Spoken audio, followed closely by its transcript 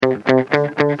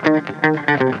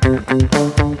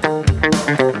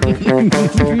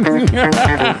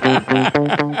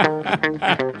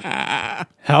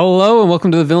Hello and welcome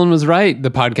to The Villain Was Right,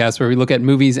 the podcast where we look at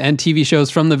movies and TV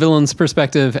shows from the villain's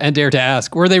perspective and dare to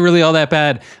ask, were they really all that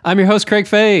bad? I'm your host, Craig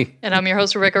Fay. And I'm your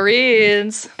host, Rebecca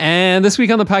Reeds. And this week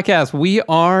on the podcast, we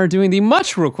are doing the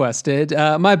much requested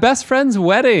My Best Friend's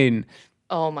Wedding.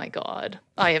 Oh my God.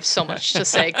 I have so much to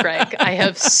say, Craig. I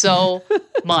have so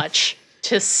much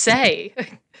to say.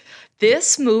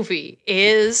 This movie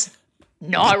is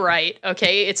not right,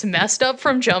 okay? It's messed up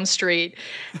from Jump Street.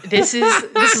 This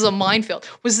is a minefield.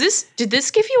 Did this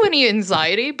give you any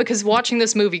anxiety? Because watching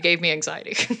this movie gave me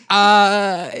anxiety.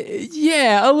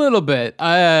 Yeah, a little bit.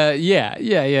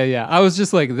 Yeah. I was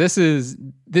just like, this is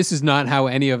not how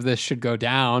any of this should go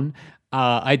down.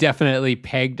 I definitely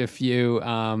pegged a few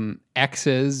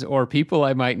exes or people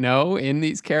I might know in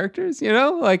these characters, you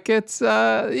know? Like it's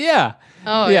yeah.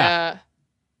 Oh yeah.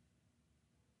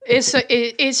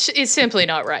 It's simply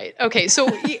not right. Okay, so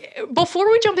before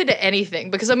we jump into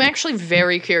anything, because I'm actually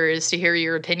very curious to hear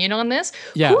your opinion on this,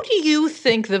 who do you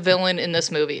think the villain in this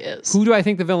movie is? Who do I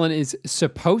think the villain is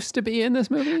supposed to be in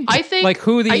this movie? I think... Like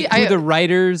who the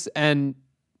writers and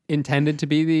intended to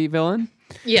be the villain?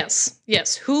 Yes.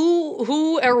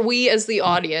 Who are we as the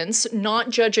audience, not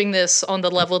judging this on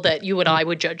the level that you and I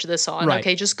would judge this on, right.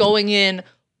 Okay? Just going in,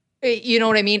 you know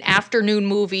what I mean? Afternoon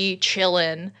movie,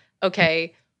 chillin',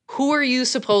 okay? Who are you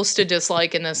supposed to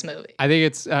dislike in this movie? I think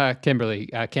it's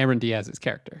Cameron Diaz's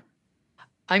character.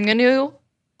 I'm going to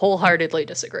wholeheartedly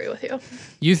disagree with you.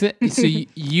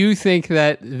 You think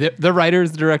that the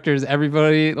writers, the directors,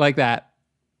 everybody like that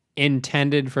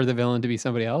intended for the villain to be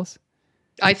somebody else?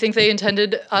 I think they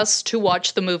intended us to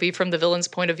watch the movie from the villain's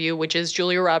point of view, which is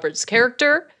Julia Roberts'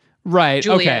 character. Right.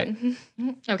 Julianne.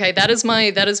 Okay. That is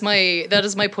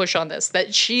my push on this,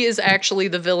 that she is actually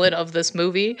the villain of this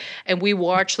movie and we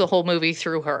watch the whole movie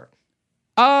through her.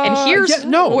 And here's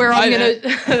where I'm going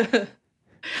to,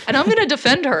 and I'm going to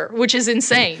defend her, which is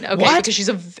insane. Okay. What? Because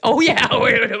she's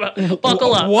wait,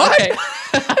 buckle up. What? Okay.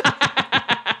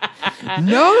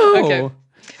 No. Okay.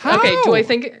 How? Okay, do I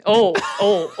think...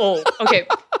 Okay,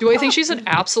 do I think she's an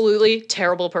absolutely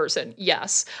terrible person?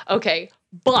 Yes. Okay,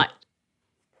 but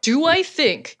do I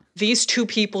think these two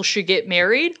people should get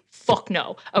married? Fuck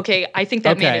no. Okay, I think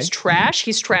that man is trash.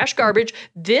 He's trash garbage.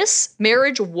 This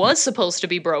marriage was supposed to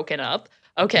be broken up,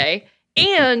 okay?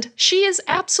 And she is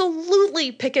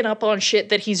absolutely picking up on shit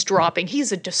that he's dropping.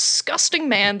 He's a disgusting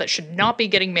man that should not be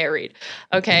getting married,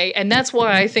 okay? And that's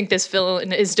why I think this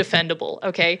villain is defendable,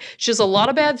 okay? She does a lot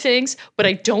of bad things, but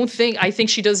I think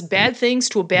she does bad things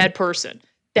to a bad person.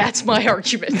 That's my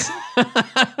argument.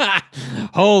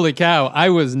 Holy cow. I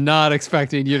was not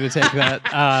expecting you to take that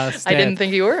stance. I didn't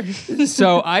think you were.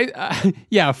 So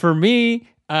for me,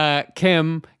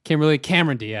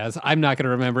 Cameron Diaz. I'm not going to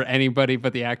remember anybody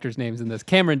but the actors' names in this.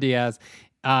 Cameron Diaz,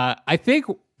 I think,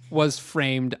 was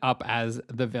framed up as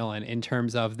the villain in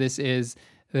terms of this is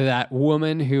that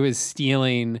woman who is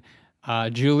stealing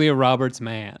Julia Roberts'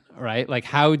 man, right? Like,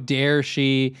 how dare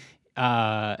she?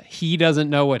 He doesn't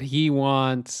know what he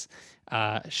wants.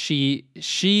 She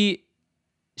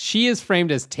is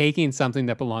framed as taking something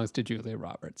that belongs to Julia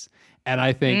Roberts, and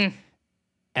I think.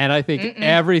 And I think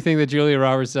everything that Julia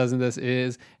Roberts does in this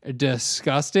is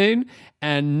disgusting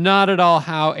and not at all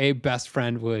how a best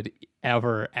friend would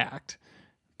ever act.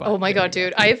 But oh my God,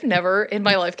 dude. I have never in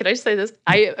my life, can I just say this?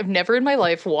 I have never in my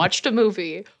life watched a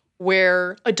movie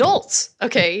where adults,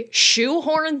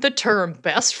 shoehorned the term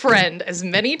best friend as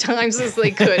many times as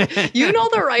they could. You know,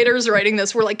 the writers writing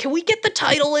this were like, can we get the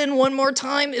title in one more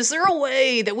time? Is there a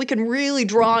way that we can really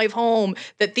drive home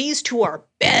that these two are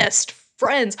best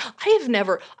friends? I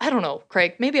don't know,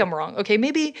 Craig, maybe I'm wrong. Okay,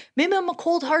 maybe I'm a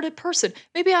cold-hearted person.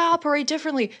 Maybe I operate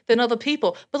differently than other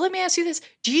people. But let me ask you this.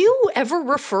 Do you ever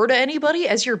refer to anybody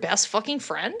as your best fucking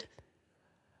friend?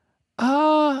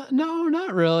 No,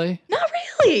 not really. Not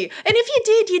really. And if you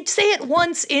did, you'd say it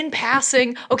once in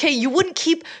passing. Okay, you wouldn't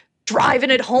keep driving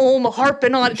it home,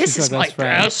 harping on, this is my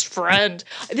best friend.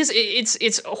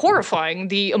 It's horrifying,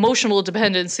 the emotional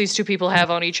dependence these two people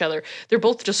have on each other. They're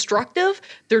both destructive.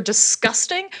 They're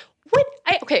disgusting.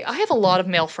 I have a lot of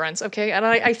male friends, okay? And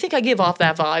I think I give off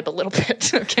that vibe a little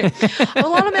bit, okay? A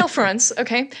lot of male friends,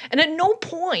 okay? And at no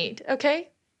point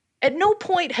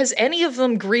has any of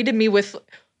them greeted me with,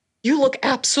 you look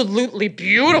absolutely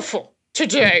beautiful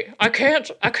today. I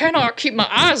cannot keep my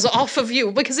eyes off of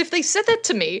you. Because if they said that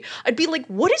to me, I'd be like,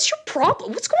 what is your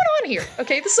problem? What's going on here?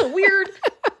 Okay, this is a weird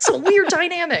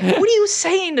dynamic. What are you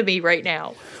saying to me right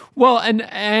now? Well,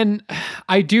 and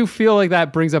I do feel like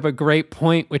that brings up a great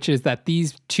point, which is that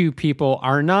these two people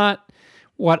are not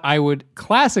what I would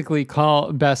classically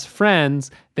call best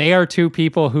friends. They are two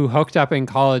people who hooked up in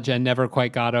college and never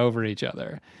quite got over each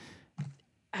other.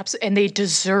 Absolutely. And they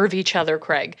deserve each other,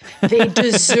 Craig. They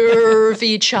deserve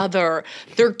each other.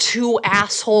 They're two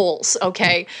assholes,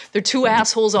 okay? They're two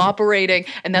assholes operating.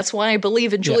 And that's why I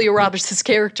believe in Julia Roberts'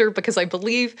 character, because I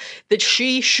believe that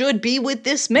she should be with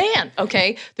this man,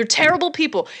 okay? They're terrible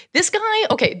people. This guy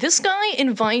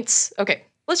invites, I'm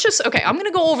going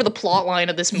to go over the plot line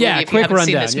of this movie if you haven't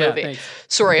seen this movie. Thanks.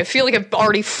 Sorry, I feel like I've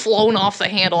already flown off the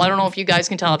handle. I don't know if you guys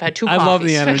can tell. I've had 2 coffees. I love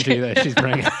the energy that she's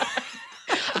bringing.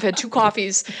 I've had 2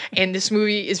 coffees, and this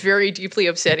movie is very deeply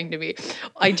upsetting to me.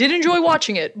 I did enjoy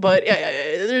watching it, but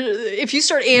if you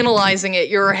start analyzing it,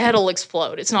 your head will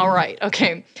explode. It's not right.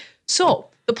 Okay, so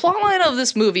the plotline of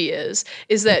this movie is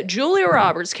that Julia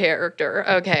Roberts' character,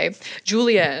 okay,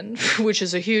 Julianne, which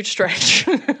is a huge stretch,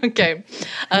 okay,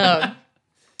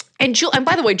 and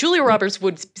by the way, Julia Roberts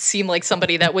would seem like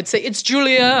somebody that would say, it's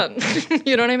Julianne.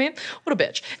 You know what I mean? What a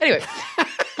bitch. Anyway,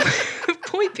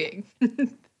 point being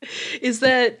is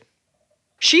that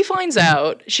she finds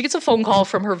out, she gets a phone call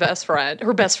from her best friend,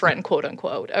 quote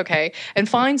unquote, okay, and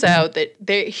finds out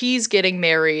that he's getting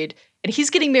married, and he's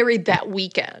getting married that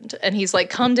weekend. And he's like,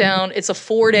 come down, it's a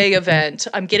 4-day event.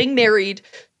 I'm getting married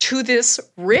to this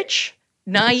rich,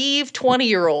 naive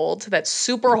 20-year-old that's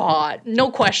super hot.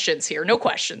 No questions here. No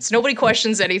questions. Nobody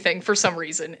questions anything for some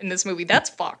reason in this movie. That's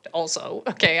fucked also.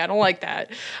 Okay, I don't like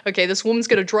that. Okay, this woman's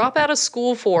going to drop out of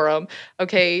school for him.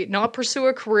 Okay, not pursue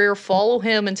a career, follow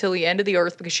him until the end of the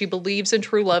earth because she believes in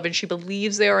true love and she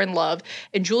believes they are in love.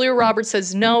 And Julia Roberts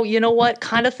says, no, you know what?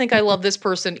 Kind of think I love this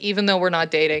person even though we're not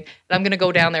dating. And I'm going to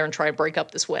go down there and try and break up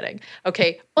this wedding.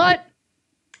 Okay, but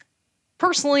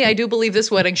personally, I do believe this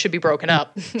wedding should be broken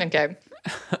up. Okay.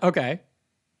 Okay.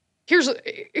 Here's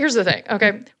the thing.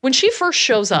 Okay. When she first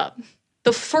shows up,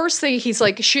 the first thing he's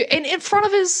like, in front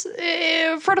of his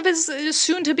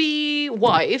soon to be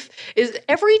wife is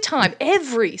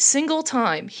every single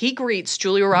time he greets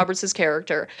Julia Roberts'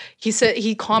 character,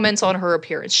 he comments on her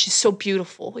appearance. She's so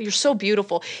beautiful. You're so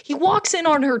beautiful. He walks in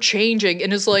on her changing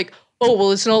and is like, oh,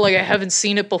 well, it's not like I haven't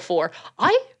seen it before.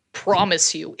 I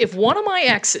promise you, if one of my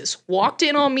exes walked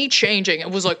in on me changing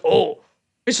and was like, oh,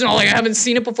 it's not like I haven't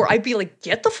seen it before, I'd be like,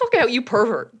 get the fuck out, you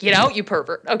pervert. Get out, you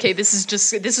pervert. Okay, this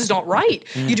is not right.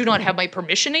 You do not have my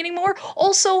permission anymore.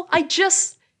 Also,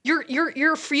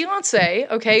 your fiance,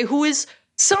 okay, who is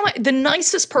the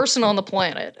nicest person on the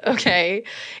planet, okay,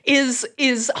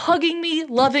 is hugging me,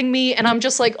 loving me, and I'm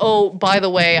just like, oh, by the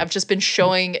way, I've just been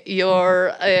showing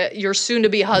your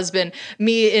soon-to-be husband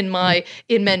me in my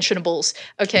Inmentionables,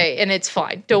 okay, and it's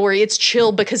fine. Don't worry, it's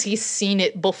chill because he's seen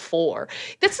it before.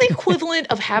 That's the equivalent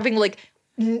of having like,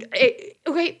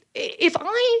 okay, if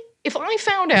I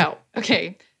found out,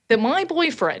 okay, that my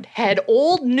boyfriend had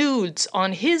old nudes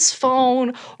on his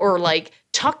phone or like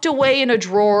tucked away in a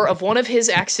drawer of one of his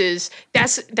exes,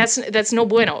 that's no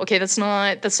bueno. Okay, that's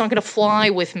not gonna fly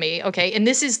with me. Okay, and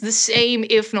this is the same,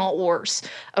 if not worse.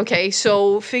 Okay,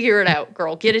 so figure it out,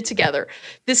 girl. Get it together.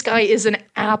 This guy is an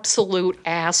absolute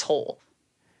asshole.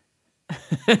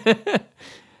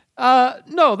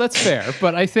 No, that's fair,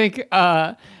 but I think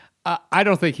I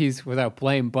don't think he's without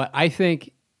blame. But I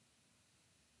think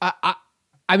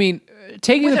I mean,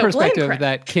 taking the perspective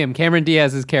that Cameron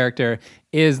Diaz's character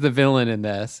is the villain in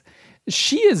this,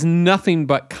 she is nothing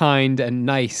but kind and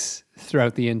nice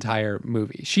throughout the entire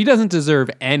movie. She doesn't deserve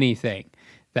anything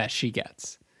that she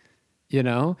gets. You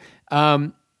know?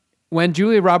 When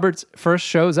Julia Roberts first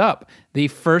shows up, the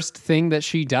first thing that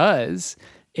she does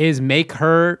is make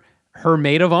her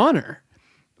maid of honor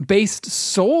based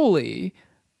solely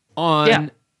on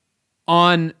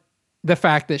the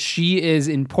fact that she is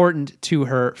important to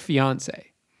her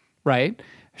fiance, right?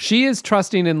 She is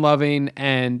trusting and loving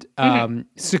and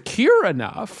secure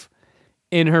enough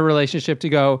in her relationship to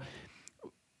go,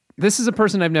 this is a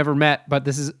person I've never met, but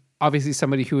this is obviously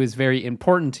somebody who is very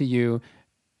important to you.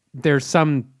 There's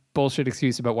some bullshit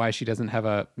excuse about why she doesn't have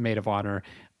a maid of honor,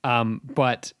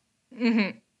 but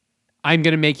I'm going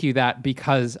to make you that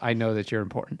because I know that you're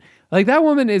important. Like, that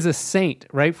woman is a saint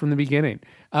right from the beginning.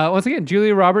 Once again,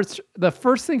 Julia Roberts, the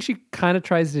first thing she kind of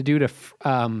tries to do to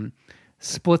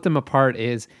split them apart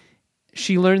is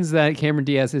she learns that Cameron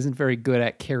Diaz isn't very good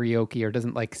at karaoke or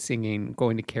doesn't like singing,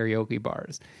 going to karaoke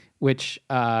bars, which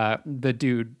the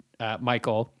dude,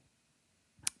 Michael,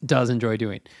 does enjoy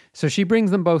doing. So she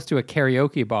brings them both to a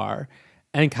karaoke bar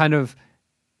and kind of,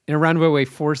 in a roundabout way,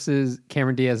 forces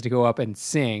Cameron Diaz to go up and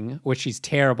sing, which she's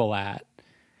terrible at.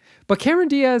 But Cameron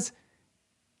Diaz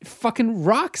fucking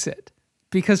rocks it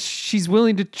because she's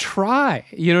willing to try.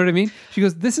 You know what I mean? She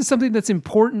goes, this is something that's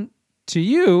important to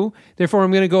you, therefore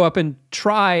I'm going to go up and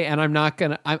try, and I'm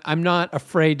not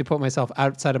afraid to put myself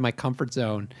outside of my comfort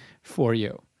zone for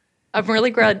you. I'm really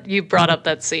glad you brought up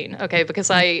that scene, okay?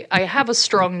 Because I have a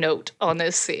strong note on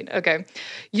this scene, okay?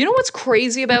 You know what's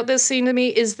crazy about this scene to me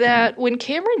is that when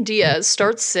Cameron Diaz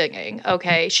starts singing,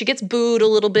 okay, she gets booed a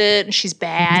little bit and she's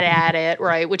bad at it,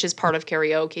 right? Which is part of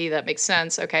karaoke. That makes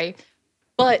sense, okay?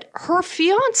 But her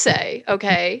fiance,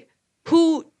 okay,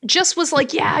 who just was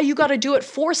like, yeah, you got to do it,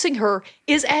 forcing her,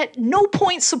 is at no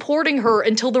point supporting her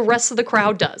until the rest of the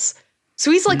crowd does. So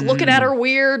he's like looking at her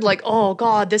weird, like, oh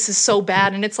God, this is so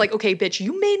bad. And it's like, okay, bitch,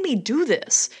 you made me do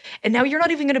this. And now you're not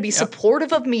even going to be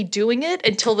supportive of me doing it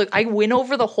until I win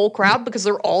over the whole crowd because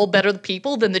they're all better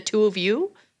people than the two of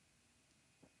you.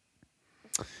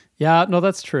 Yeah, no,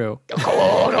 that's true.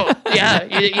 Oh, no. Yeah,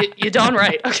 you're darn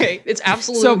right. Okay, it's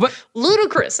absolutely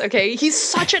ludicrous. Okay, he's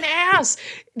such an ass.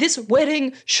 This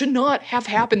wedding should not have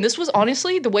happened. This was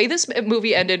honestly, the way this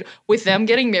movie ended with them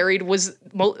getting married was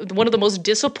one of the most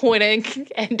disappointing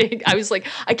ending. I was like,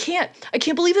 I can't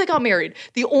believe they got married.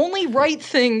 The only right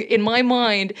thing in my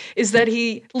mind is that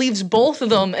he leaves both of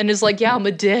them and is like, yeah, I'm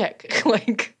a dick.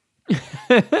 Like,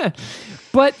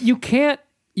 but you can't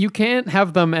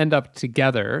have them end up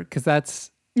together because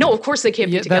that's no, of course they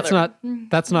can't be together.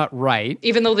 That's not right.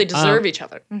 Even though they deserve each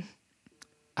other.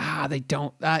 They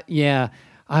don't. Yeah,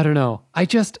 I don't know. I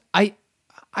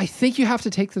think you have to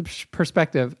take the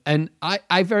perspective, and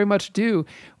I very much do,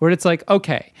 where it's like,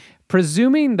 okay,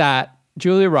 presuming that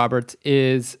Julia Roberts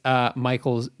is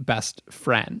Michael's best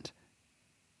friend,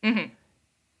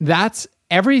 that's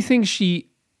everything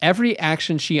every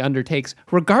action she undertakes,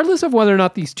 regardless of whether or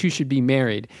not these two should be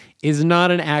married, is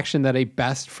not an action that a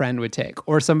best friend would take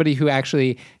or somebody who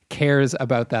actually cares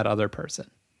about that other person.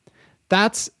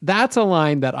 That's a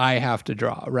line that I have to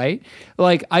draw, right?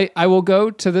 Like I will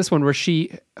go to this one where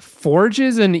she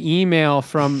forges an email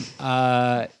from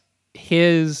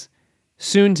his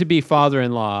soon-to-be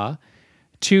father-in-law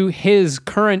to his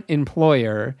current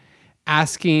employer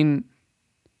asking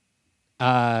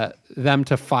them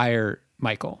to fire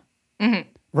Michael,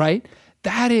 right?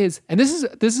 That is, and this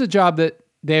is a job that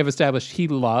they have established he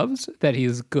loves, that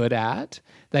he's good at,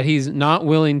 that he's not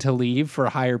willing to leave for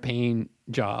a higher paying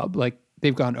job. Like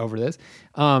they've gone over this.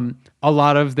 A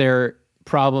lot of their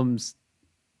problems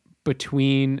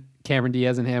between Cameron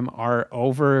Diaz and him are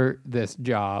over this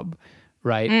job,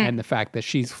 right? And the fact that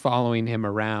she's following him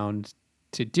around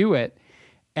to do it.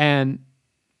 And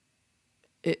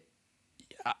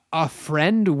a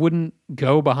friend wouldn't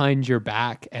go behind your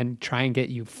back and try and get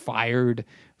you fired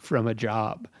from a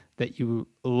job that you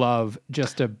love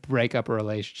just to break up a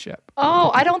relationship.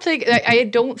 Oh, I don't think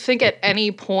at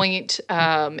any point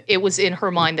it was in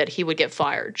her mind that he would get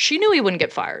fired. She knew he wouldn't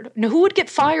get fired. No, who would get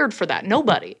fired for that?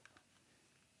 Nobody.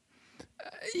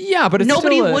 Yeah, but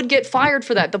nobody would get fired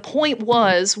for that. The point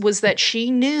was that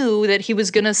she knew that he was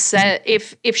going to send,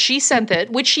 if she sent it,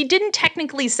 which she didn't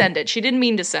technically send it. She didn't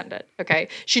mean to send it, okay?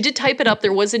 She did type it up.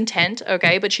 There was intent,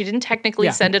 okay? But she didn't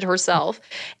technically send it herself.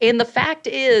 And the fact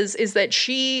is that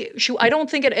she I don't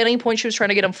think at any point she was trying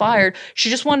to get him fired. She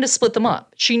just wanted to split them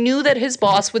up. She knew that his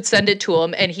boss would send it to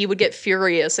him and he would get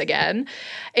furious again.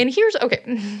 And here's what I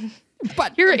want to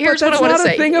say. That's not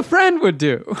a thing a friend would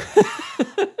do.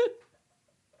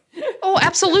 Oh,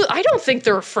 absolutely. I don't think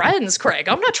they're friends, Craig.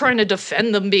 I'm not trying to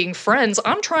defend them being friends.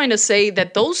 I'm trying to say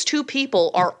that those two people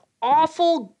are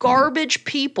awful garbage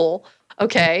people,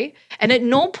 okay? And at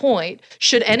no point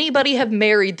should anybody have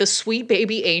married the sweet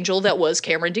baby angel that was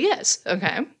Cameron Diaz,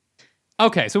 okay?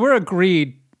 Okay, so we're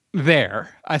agreed there.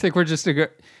 I think we're just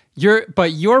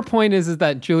but your point is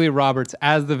that Julia Roberts,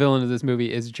 as the villain of this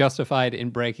movie, is justified in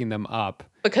breaking them up.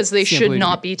 Because they should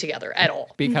not be together at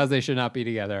all. Because they should not be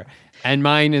together. And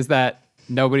mine is that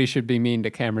nobody should be mean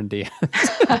to Cameron Diaz.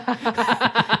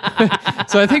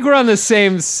 So I think we're on the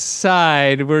same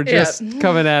side. We're just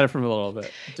coming at it from a little bit.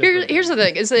 Here's the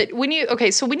thing, is that when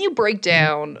you break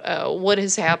down what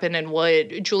has happened and what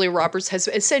Julia Roberts has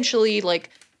essentially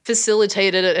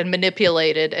facilitated and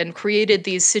manipulated and created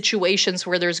these situations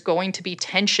where there's going to be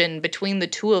tension between the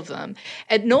two of them,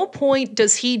 at no point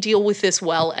does he deal with this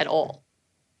well at all.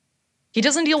 He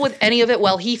doesn't deal with any of it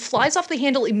well. He flies off the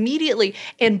handle immediately.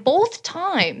 And both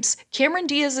times, Cameron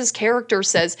Diaz's character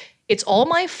says, it's all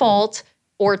my fault,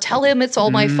 or tell him it's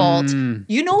all my fault.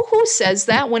 You know who says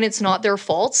that when it's not their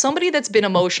fault? Somebody that's been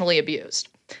emotionally abused.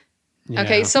 Yeah.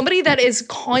 Okay, somebody that is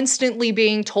constantly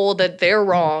being told that they're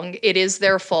wrong, it is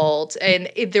their fault, and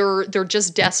they're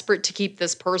just desperate to keep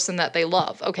this person that they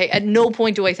love. Okay, at no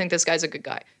point do I think this guy's a good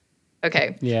guy.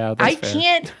 Okay. Yeah, that's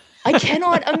fair. I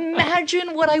cannot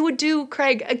imagine what I would do,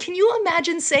 Craig. Can you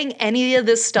imagine saying any of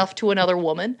this stuff to another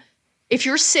woman? If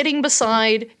you're sitting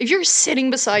beside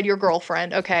your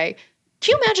girlfriend, okay,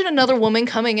 Can you imagine another woman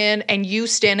coming in and you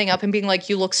standing up and being like,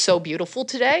 you look so beautiful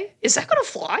today? Is that going to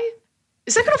fly?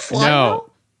 Is that going to fly?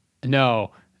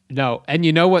 No. And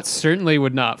you know what certainly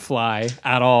would not fly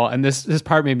at all, and this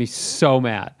part made me so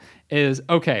mad, is,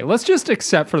 okay, let's just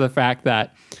accept for the fact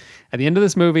that at the end of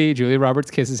this movie, Julia Roberts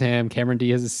kisses him, Cameron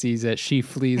Diaz sees it, she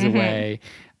flees away.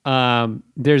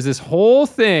 There's this whole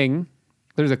thing.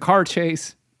 There's a car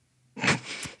chase.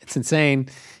 It's insane.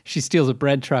 She steals a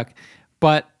bread truck.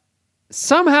 But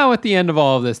somehow at the end of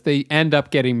all of this, they end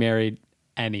up getting married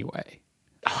anyway.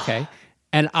 Okay?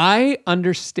 And I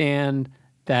understand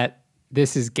that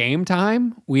this is game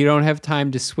time. We don't have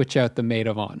time to switch out the maid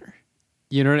of honor.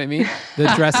 You know what I mean? The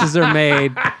dresses are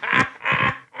made.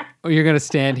 You're going to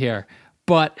stand here.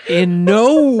 But in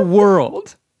no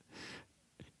world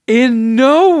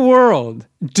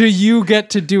do you get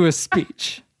to do a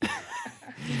speech.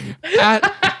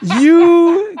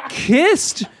 You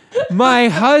kissed my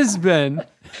husband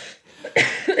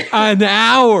an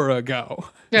hour ago.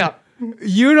 Yeah.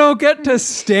 You don't get to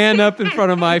stand up in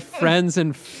front of my friends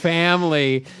and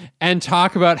family and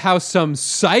talk about how some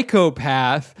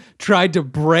psychopath tried to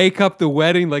break up the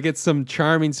wedding like it's some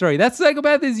charming story. That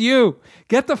psychopath is you.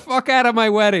 Get the fuck out of my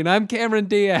wedding. I'm Cameron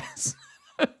Diaz.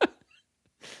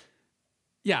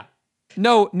 Yeah.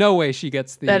 No way she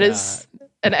gets the... That is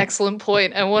an excellent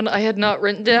point, and one I had not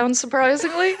written down,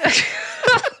 surprisingly.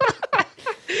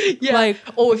 Yeah. Like,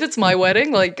 if it's my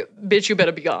wedding, like, bitch, you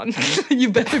better be gone. You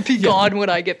better be gone when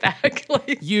I get back.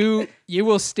 Like, you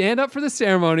will stand up for the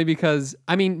ceremony because,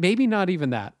 I mean, maybe not even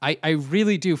that. I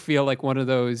really do feel like one of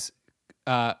those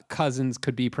cousins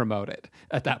could be promoted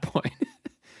at that point.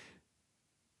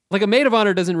 Like, a maid of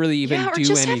honor doesn't really even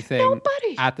do anything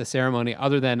at the ceremony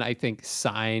other than, I think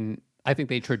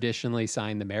they traditionally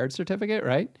sign the marriage certificate,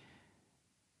 right?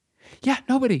 Yeah,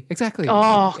 nobody. Exactly.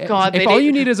 Oh, God. If all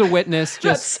you need is a witness,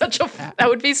 just... that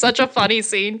would be such a funny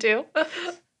scene, too.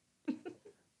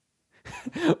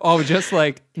 Just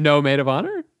like no maid of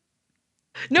honor?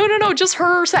 No. Just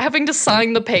her having to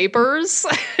sign the papers.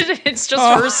 It's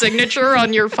just her signature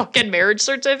on your fucking marriage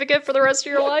certificate for the rest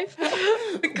of your life.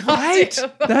 Right?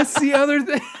 That's the other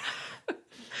thing.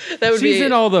 She's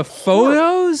in all the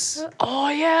photos. Oh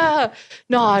yeah.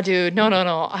 Nah, dude. No.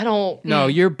 I don't. No,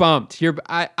 you're bumped.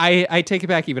 I take it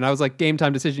back even. I was like, game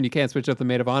time decision. You can't switch up the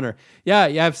maid of honor. Yeah,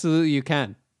 absolutely you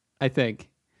can. I think.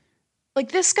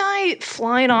 Like this guy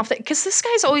flying off because this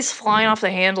guy's always flying off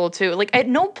the handle too. Like at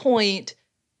no point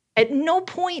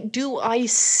do I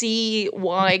see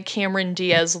why Cameron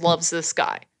Diaz loves this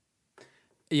guy.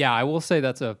 Yeah, I will say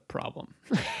that's a problem.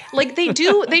 Like they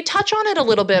touch on it a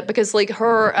little bit because like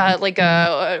her,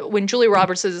 when Julia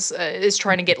Roberts is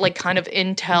trying to get like kind of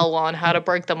intel on how to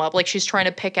break them up, like she's trying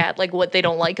to pick at like what they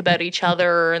don't like about each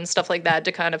other and stuff like that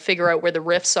to kind of figure out where the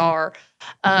rifts are.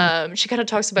 She kind of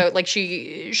talks about like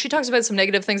she talks about some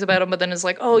negative things about him, but then is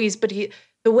like, the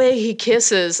way he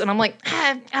kisses, and I'm like,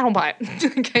 I don't buy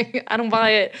it. Okay, I don't buy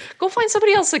it. Go find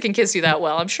somebody else that can kiss you that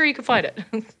well. I'm sure you can find it.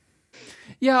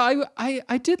 Yeah,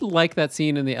 I did like that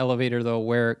scene in the elevator, though,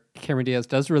 where Cameron Diaz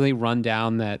does really run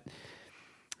down that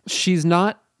she's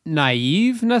not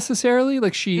naive necessarily.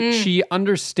 Like, she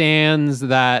understands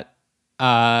that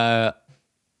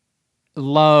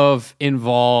love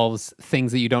involves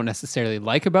things that you don't necessarily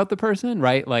like about the person,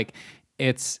 right? Like,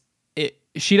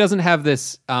 she doesn't have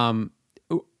this,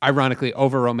 ironically,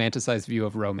 over-romanticized view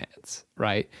of romance,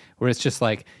 right? Where it's just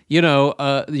like,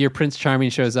 your Prince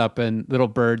Charming shows up and little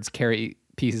birds carry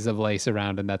pieces of lace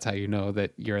around, and that's how you know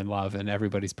that you're in love and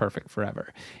everybody's perfect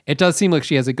forever. It does seem like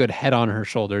she has a good head on her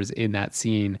shoulders in that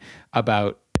scene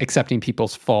about accepting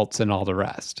people's faults and all the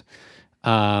rest.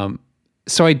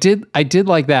 So I did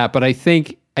like that, but I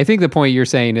think the point you're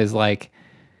saying is like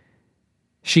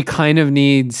she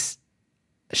needs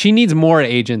more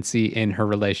agency in her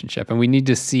relationship, and we need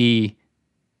to see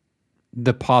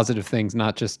the positive things,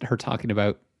 not just her talking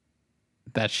about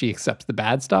that she accepts the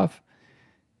bad stuff.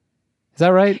 Is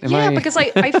that right? Because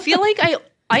I feel like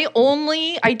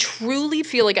I truly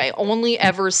feel like I only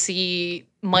ever see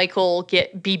Michael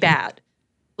be bad.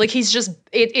 Like it's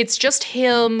just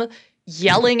him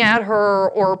yelling at her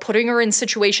or putting her in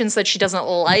situations that she doesn't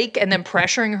like and then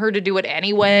pressuring her to do it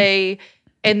anyway.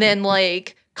 And then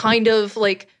like kind of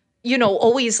like,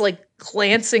 always like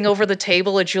glancing over the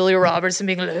table at Julia Roberts and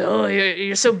being like, oh,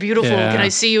 you're so beautiful. Yeah. Can I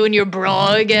see you in your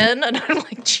bra again? And I'm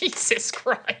like, Jesus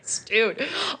Christ, dude.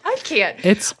 I can't.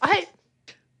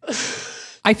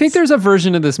 I think there's a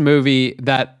version of this movie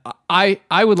that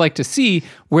I would like to see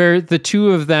where the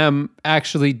two of them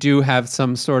actually do have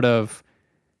some sort of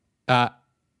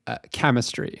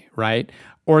chemistry, right?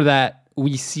 Or that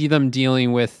we see them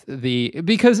dealing with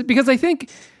because I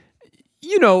think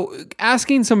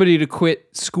asking somebody to quit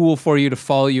school for you to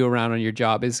follow you around on your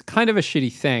job is kind of a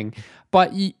shitty thing.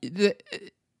 But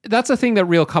that's a thing that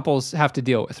real couples have to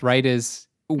deal with, right? Is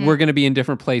we're going to be in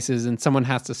different places and someone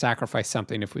has to sacrifice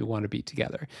something if we want to be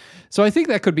together. So I think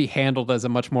that could be handled as a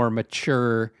much more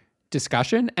mature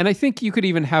discussion. And I think you could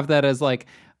even have that as like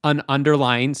an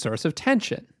underlying source of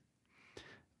tension,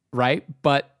 right?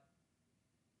 But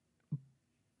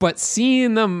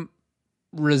seeing them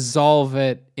resolve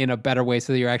it in a better way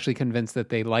so that you're actually convinced that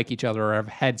they like each other or have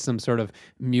had some sort of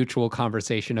mutual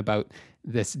conversation about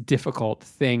this difficult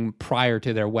thing prior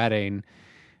to their wedding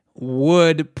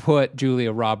would put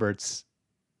Julia Roberts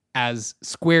as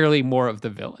squarely more of the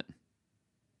villain.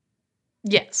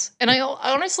 Yes. And I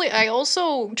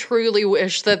also truly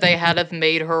wish that they had have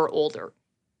made her older.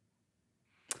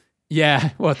 Yeah.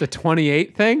 What, the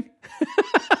 28 thing?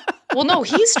 Well, no,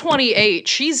 he's 28.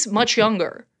 She's much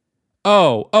younger.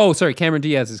 Oh, sorry. Cameron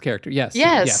Diaz's character.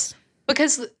 Yes.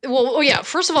 Because,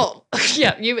 first of all,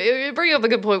 you bring up a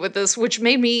good point with this, which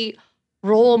made me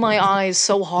roll my eyes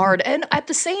so hard and at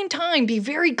the same time be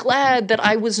very glad that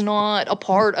I was not a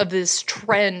part of this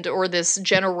trend or this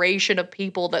generation of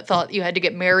people that thought you had to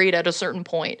get married at a certain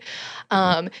point.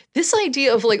 This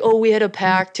idea of like, we had a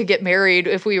pact to get married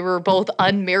if we were both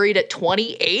unmarried at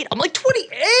 28. I'm like,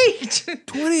 28!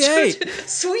 28!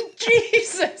 Sweet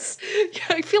Jesus! Yeah,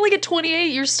 I feel like at 28,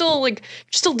 you're still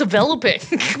developing.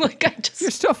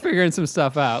 You're still figuring some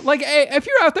stuff out. Like, hey, if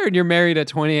you're out there and you're married at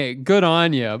 28, good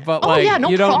on you. But no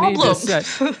you don't problem. need to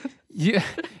set.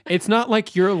 It's not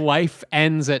like your life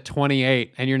ends at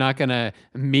 28 and you're not gonna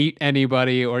meet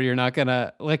anybody or you're not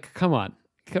gonna come on.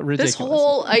 Ridiculous. This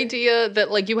whole idea that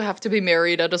like you have to be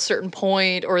married at a certain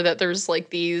point or that there's like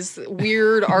these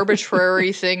weird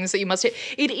arbitrary things that you must.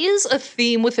 It is a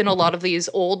theme within a lot of these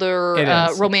older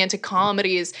romantic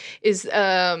comedies. Is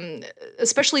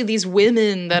especially these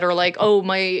women that are like,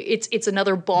 it's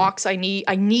another box I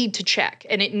need to check,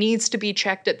 and it needs to be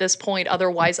checked at this point,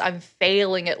 otherwise I'm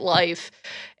failing at life,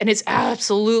 and it's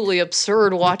absolutely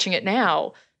absurd watching it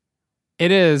now.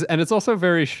 It is, and it's also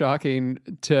very shocking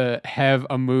to have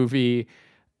a movie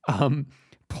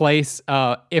place,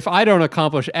 if I don't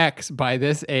accomplish X by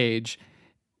this age,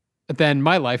 then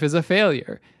my life is a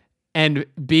failure. And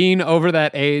being over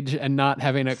that age and not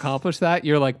having accomplished that,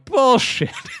 you're like, bullshit.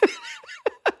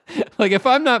 Like, if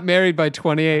I'm not married by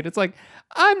 28, it's like,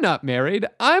 I'm not married.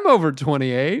 I'm over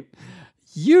 28.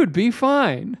 You'd be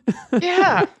fine.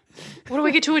 Yeah. What do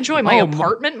I get to enjoy? My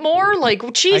apartment more? Like,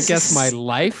 Jesus. I guess my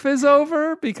life is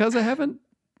over because I haven't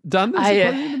done this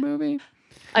according to the movie.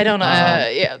 I don't know.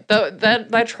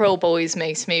 That trope always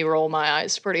makes me roll my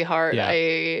eyes pretty hard.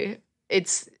 Yeah.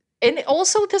 And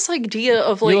also this idea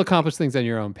of like, you'll accomplish things at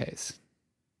your own pace.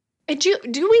 And do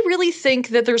we really think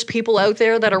that there's people out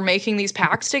there that are making these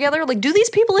pacts together? Like, do these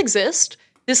people exist?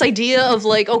 This idea of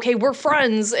like, okay, we're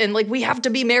friends and like we have to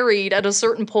be married at a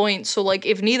certain point. So like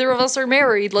if neither of us are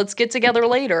married, let's get together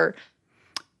later.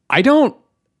 I don't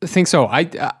think so.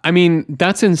 I mean,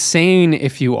 that's insane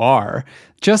if you are.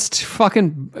 Just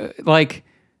fucking like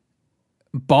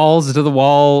balls to the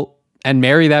wall and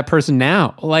marry that person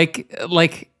now.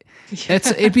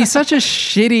 It'd be such a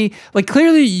shitty, like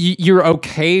clearly you're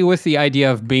okay with the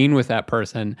idea of being with that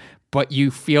person, but you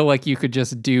feel like you could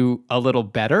just do a little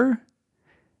better.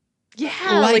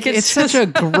 Yeah, like it's such a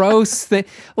gross thing.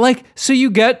 Like, so you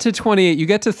get to 28, you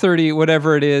get to 30,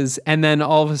 whatever it is, and then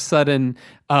all of a sudden,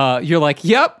 you're like,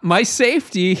 "Yep, my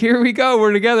safety. Here we go.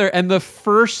 We're together." And the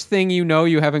first thing you know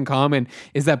you have in common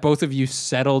is that both of you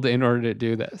settled in order to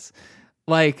do this.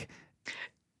 Like,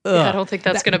 I don't think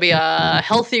that's going to be a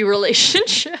healthy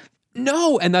relationship.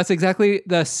 No, and that's exactly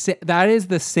that is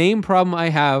the same problem I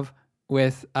have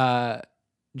with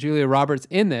Julia Roberts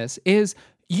in this is.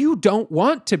 You don't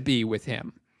want to be with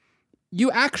him.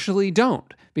 You actually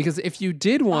don't. Because if you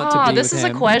did want to be with him... This is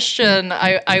a question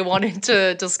I wanted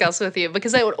to discuss with you.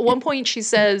 Because at one point she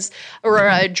says,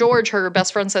 or George, her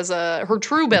best friend, says her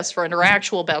true best friend, her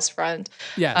actual best friend,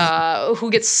 yes. Who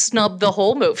gets snubbed the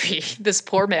whole movie, this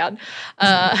poor man.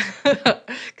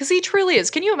 Because he truly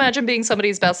is. Can you imagine being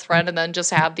somebody's best friend and then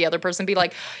just have the other person be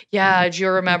like, yeah, do you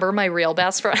remember my real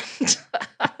best friend?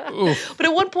 But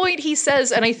at one point he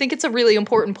says, and I think it's a really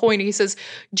important point, he says,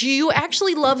 do you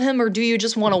actually love him or do you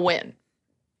just want to win?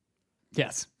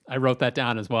 Yes, I wrote that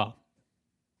down as well.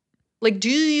 Like, do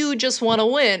you just want to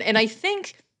win? And I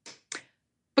think,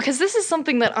 because this is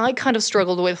something that I kind of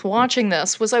struggled with watching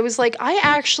this, was I was like, I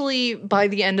actually, by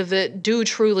the end of it, do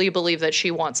truly believe that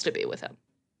she wants to be with him.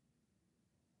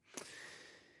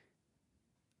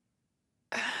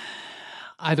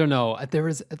 I don't know. There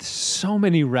was so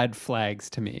many red flags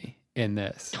to me in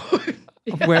this.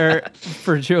 where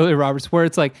for Julia Roberts, where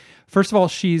it's like, first of all,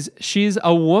 she's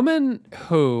a woman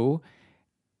who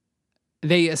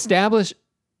they establish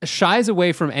shies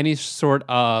away from any sort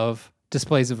of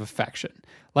displays of affection.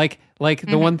 Like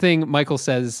the one thing Michael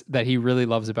says that he really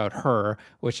loves about her,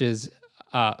 which is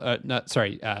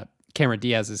Cameron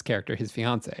Diaz's character, his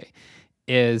fiance,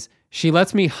 is she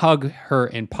lets me hug her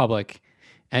in public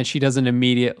and she doesn't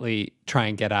immediately try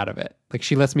and get out of it. Like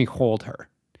she lets me hold her,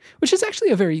 which is actually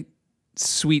a very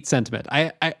sweet sentiment.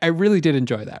 I really did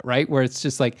enjoy that, right? Where it's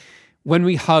just like when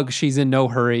we hug, she's in no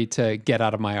hurry to get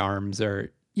out of my arms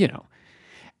or,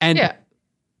 and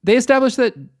they established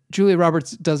that Julia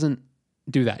Roberts doesn't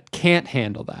do that, can't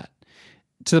handle that,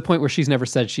 to the point where she's never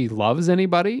said she loves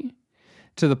anybody,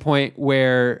 to the point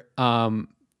where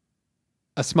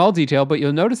a small detail, but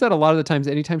you'll notice that a lot of the times,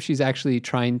 anytime she's actually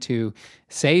trying to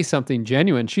say something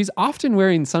genuine, she's often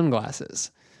wearing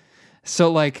sunglasses.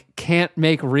 So like can't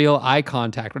make real eye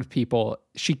contact with people.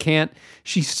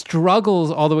 She struggles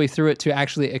all the way through it to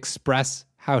actually express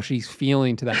how she's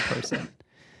feeling to that person.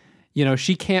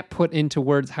 She can't put into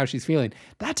words how she's feeling.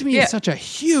 That to me is such a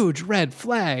huge red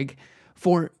flag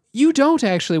for you don't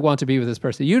actually want to be with this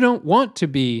person. You don't want to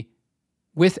be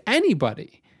with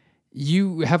anybody.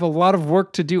 You have a lot of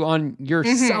work to do on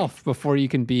yourself before you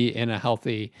can be in a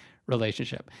healthy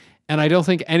relationship. And I don't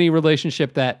think any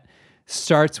relationship that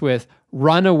starts with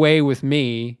run away with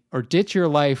me or ditch your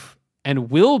life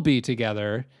and we'll be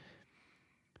together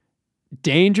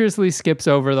dangerously skips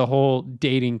over the whole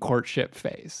dating courtship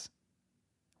phase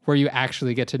where you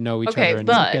actually get to know each other and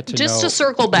get to just know to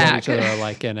circle back what each other are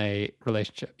like in a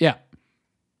relationship. Yeah.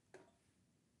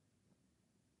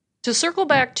 To circle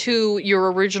back to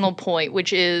your original point,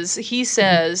 which is he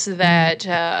says that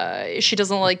she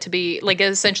doesn't like to be, like,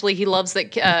 essentially he loves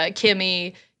that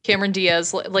Cameron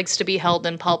Diaz likes to be held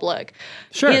in public.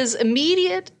 Sure. His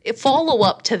immediate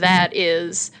follow-up to that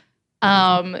is,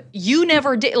 you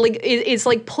never did, like, it's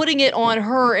like putting it on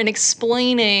her and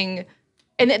explaining.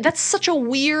 And that's such a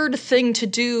weird thing to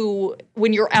do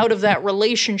when you're out of that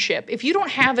relationship. If you don't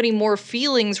have any more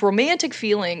feelings, romantic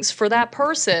feelings for that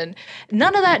person,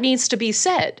 none of that needs to be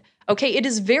said. Okay, it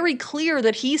is very clear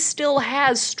that he still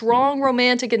has strong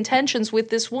romantic intentions with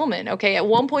this woman. Okay, at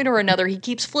one point or another, he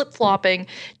keeps flip-flopping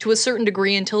to a certain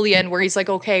degree until the end where he's like,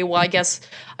 okay, well, I guess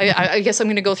I'm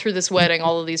going to go through this wedding.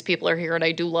 All of these people are here and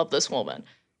I do love this woman.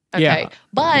 Okay, yeah.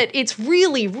 But it's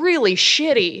really, really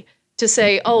shitty to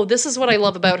say, oh, this is what I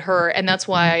love about her, and that's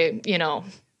why,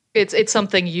 it's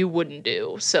something you wouldn't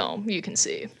do. So you can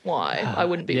see why I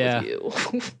wouldn't be with you.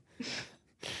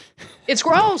 It's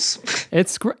gross.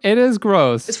 It is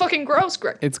gross. It's fucking gross,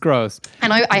 Greg. It's gross.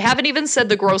 And I haven't even said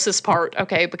the grossest part,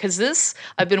 okay? Because this,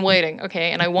 I've been waiting,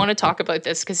 okay? And I want to talk about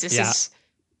this because this is,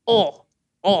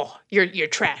 you're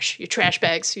trash. You're trash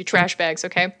bags. You're trash bags,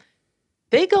 okay?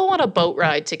 They go on a boat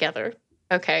ride together,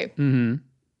 okay? Mm-hmm.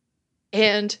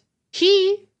 And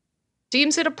he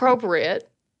deems it appropriate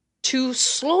to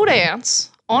slow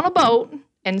dance on a boat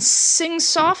and sing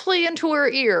softly into her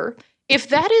ear. If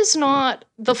that is not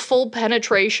the full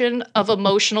penetration of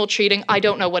emotional cheating, I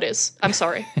don't know what is. I'm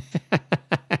sorry.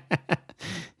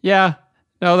 Yeah.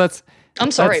 No,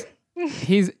 I'm sorry.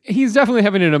 He's definitely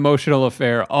having an emotional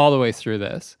affair all the way through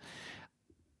this.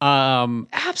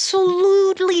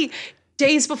 Absolutely.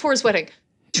 Days before his wedding.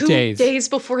 2 days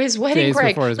before his wedding,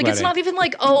 Greg. It's not even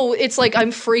like, oh, it's like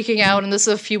I'm freaking out and this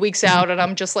is a few weeks out and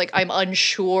I'm just like, I'm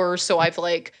unsure. So I've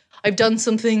done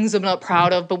some things I'm not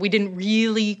proud of, but we didn't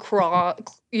really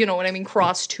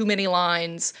cross too many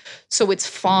lines. So it's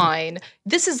fine.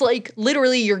 This is like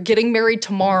literally you're getting married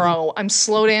tomorrow. I'm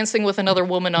slow dancing with another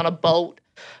woman on a boat.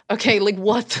 Okay, like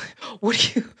what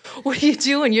are you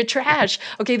doing? You're trash.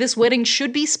 Okay, this wedding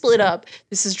should be split up.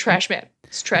 This is trash man.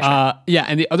 It's trash man. Yeah,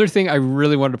 and the other thing I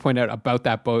really wanted to point out about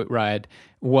that boat ride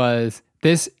was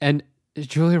this, and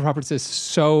Julia Roberts is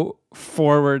so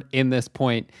forward in this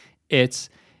point.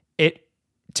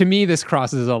 To me, this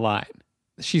crosses a line.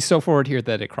 She's so forward here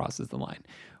that it crosses the line.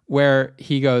 Where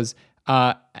he goes,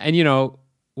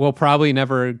 we'll probably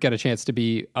never get a chance to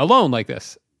be alone like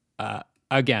this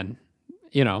again,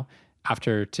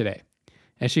 after today.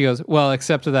 And she goes, well,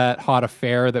 except for that hot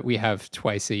affair that we have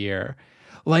twice a year.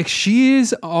 Like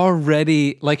she's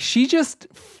already, like she just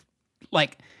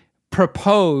like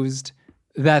proposed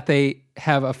that they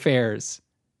have affairs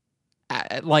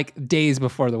like days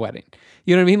before the wedding.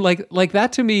 You know what I mean? Like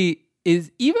that to me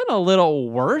is even a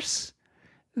little worse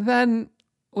than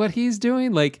what he's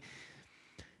doing. Like,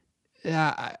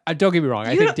 don't get me wrong.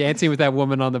 I think dancing with that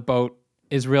woman on the boat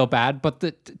is real bad, but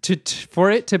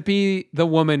for it to be the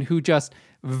woman who just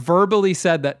verbally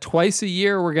said that twice a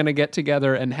year we're going to get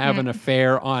together and have an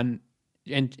affair on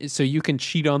so you can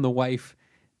cheat on the wife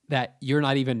that you're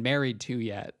not even married to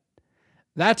yet.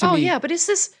 That to me. Oh yeah, but is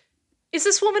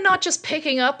this woman not just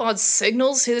picking up on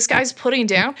signals this guy's putting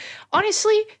down?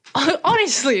 Honestly,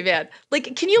 man,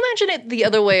 like, can you imagine it the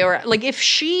other way? Or like, if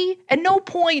she, at no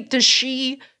point does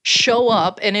she show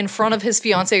up and in front of his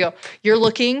fiance go, "You're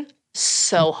looking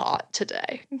so hot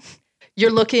today.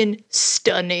 You're looking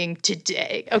stunning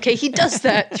today." Okay, he does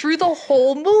that through the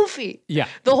whole movie. Yeah.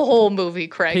 The whole movie,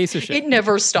 Craig. Piece of shit. It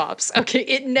never stops. Okay,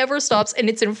 it never stops. And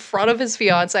it's in front of his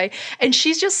fiance. And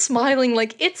she's just smiling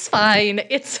like, it's fine.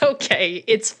 It's okay.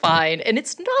 It's fine. And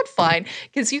it's not fine.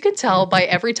 Because you can tell by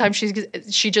every time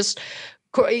she just,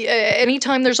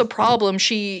 anytime there's a problem,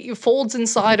 she folds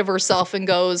inside of herself and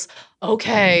goes,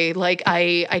 okay, like,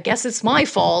 I guess it's my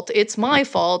fault. It's my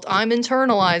fault. I'm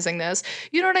internalizing this.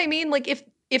 You know what I mean? Like,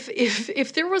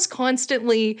 if there was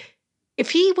constantly, if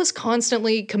he was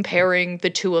constantly comparing the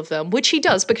two of them, which he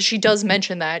does, because she does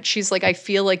mention that, she's like, I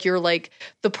feel like you're like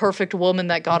the perfect woman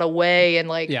that got away. And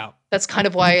like, that's kind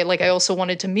of why, like, I also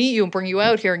wanted to meet you and bring you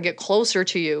out here and get closer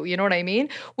to you. You know what I mean?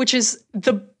 Which is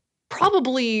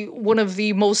probably one of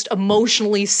the most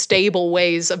emotionally stable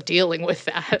ways of dealing with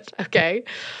that. Okay.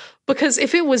 Because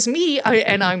if it was me,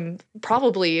 and I'm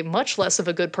probably much less of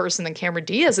a good person than Cameron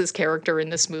Diaz's character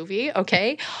in this movie,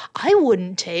 okay, I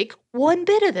wouldn't take one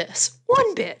bit of this.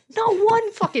 One bit. Not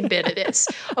one fucking bit of this.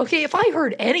 Okay, if I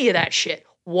heard any of that shit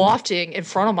wafting in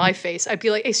front of my face, I'd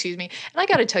be like, excuse me. And I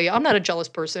got to tell you, I'm not a jealous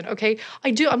person, okay?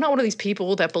 I'm not one of these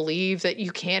people that believe that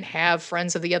you can't have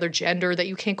friends of the other gender, that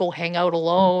you can't go hang out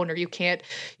alone, or you can't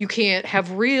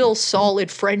have real solid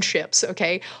friendships,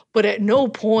 okay? But at no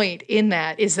point in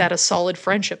that is that a solid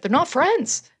friendship. They're not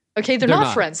friends, okay? They're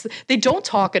not friends. They don't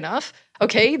talk enough,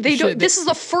 okay? This is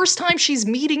the first time she's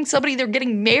meeting somebody. They're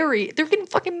getting married. They're getting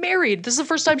fucking married. This is the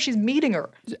first time she's meeting her.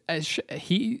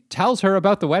 He tells her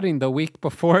about the wedding the week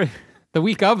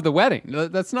of the wedding.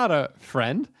 That's not a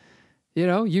friend. You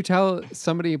know, you tell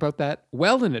somebody about that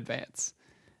well in advance.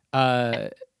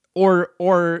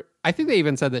 Or I think they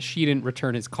even said that she didn't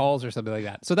return his calls or something like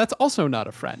that. So that's also not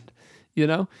a friend, you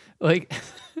know? Like...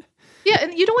 Yeah,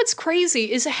 and you know what's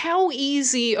crazy is how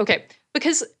easy... Okay,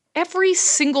 because every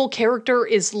single character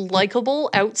is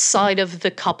likable outside of the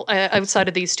couple, outside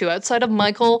of these two, outside of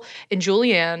Michael and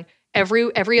Julianne.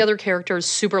 Every other character is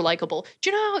super likable. Do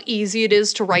you know how easy it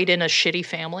is to write in a shitty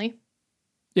family?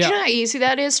 Yeah. Do you know how easy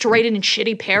that is to write in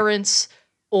shitty parents,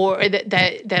 or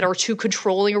that are too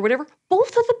controlling or whatever? Both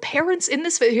of the parents in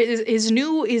this, his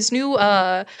new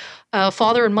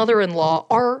father and mother-in-law,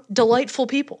 are delightful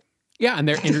people. Yeah, and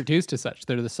they're introduced to such.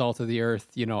 They're the salt of the earth.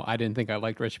 You know, I didn't think I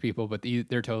liked rich people, but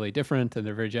they're totally different, and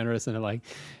they're very generous, and they're like,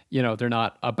 you know, they're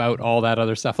not about all that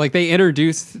other stuff. Like, they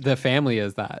introduce the family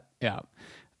as that. Yeah.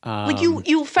 Like,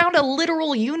 you found a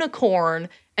literal unicorn,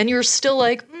 and you're still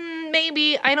like,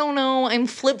 maybe, I don't know, I'm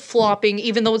flip-flopping,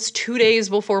 even though it's 2 days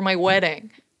before my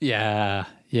wedding. Yeah.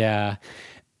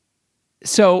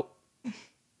 So,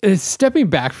 stepping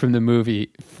back from the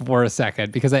movie for a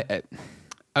second, because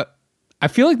I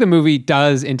feel like the movie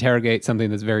does interrogate something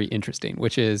that's very interesting,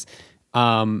 which is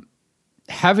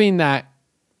having that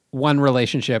one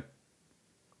relationship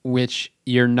which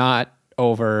you're not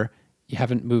over, you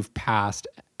haven't moved past,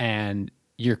 and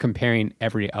you're comparing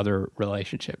every other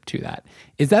relationship to that.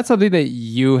 Is that something that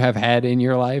you have had in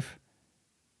your life?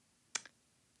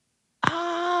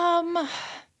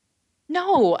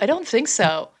 No, I don't think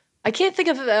so. I can't think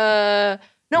of...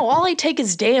 No, all I take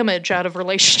is damage out of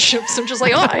relationships. I'm just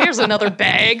like, oh, here's another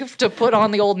bag to put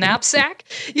on the old knapsack.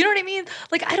 You know what I mean?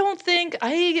 Like, I don't think,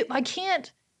 I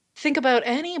can't think about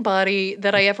anybody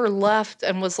that I ever left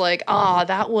and was like,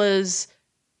 that was...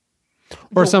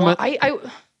 Or someone...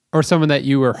 Or someone that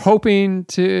you were hoping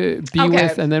to be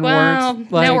with and then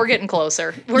weren't. Like, now we're getting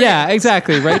closer.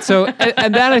 Exactly, right? So,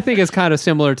 and that I think is kind of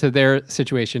similar to their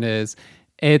situation. Is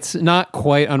it's not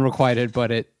quite unrequited,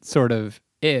 but it sort of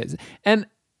is. And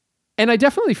I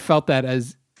definitely felt that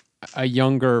as a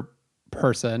younger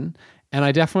person, and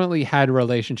I definitely had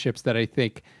relationships that I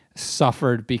think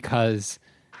suffered because,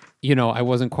 you know, I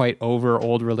wasn't quite over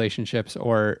old relationships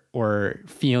or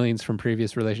feelings from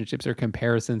previous relationships or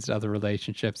comparisons to other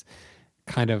relationships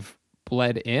kind of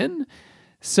bled in.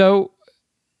 So,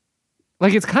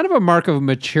 like, it's kind of a mark of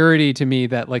maturity to me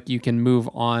that, like, you can move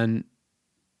on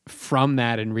from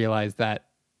that and realize that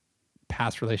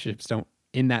past relationships don't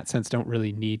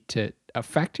really need to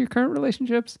affect your current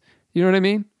relationships. You know what I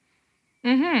mean?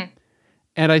 Mm-hmm.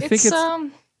 And I think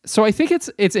so I think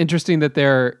it's interesting that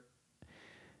they're,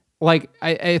 like,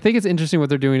 I think it's interesting what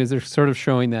they're doing is they're sort of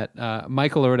showing that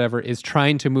Michael or whatever is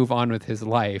trying to move on with his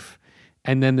life,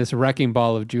 and then this wrecking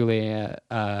ball of Julia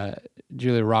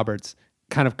Roberts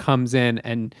kind of comes in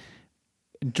and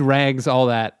drags all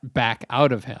that back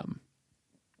out of him.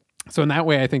 So in that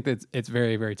way, I think that it's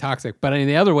very, very toxic. But in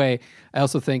the other way, I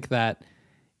also think that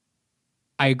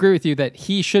I agree with you that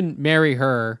he shouldn't marry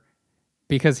her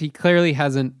because he clearly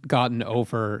hasn't gotten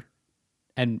over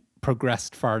and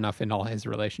progressed far enough in all his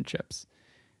relationships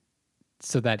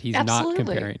so that he's not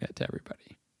comparing it to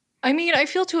everybody. I mean, I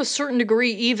feel to a certain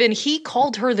degree, even he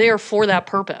called her there for that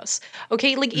purpose.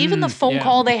 Okay, like even the phone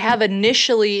call they have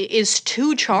initially is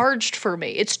too charged for me.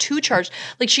 It's too charged.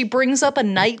 Like she brings up a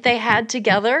night they had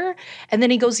together, and then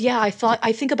he goes, "Yeah, I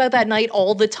think about that night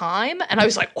all the time." And I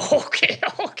was like, "Okay,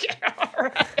 all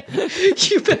right,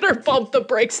 you better bump the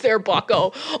brakes there,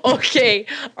 Bucko. Okay,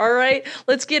 all right,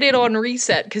 let's get it on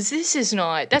reset because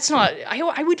that's not.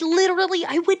 I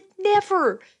would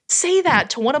never say that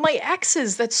to one of my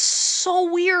exes. That's so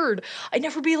weird. I'd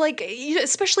never be like,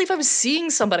 especially if I was seeing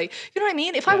somebody. You know what I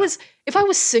mean? If I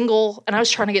was single and I was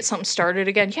trying to get something started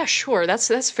again, yeah, sure,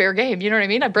 that's fair game. You know what I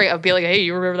mean? I'd be like, hey,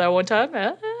 you remember that one time? Do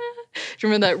you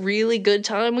remember that really good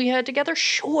time we had together?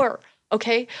 Sure,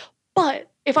 okay. But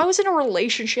if I was in a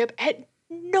relationship, at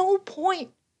no point,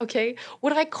 okay,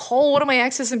 would I call one of my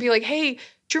exes and be like, hey,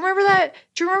 do you remember that?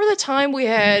 Do you remember the time we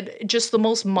had just the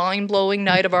most mind-blowing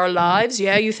night of our lives?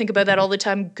 Yeah, you think about that all the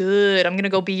time. Good. I'm gonna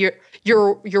go be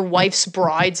your wife's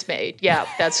bridesmaid. Yeah,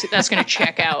 that's gonna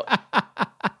check out.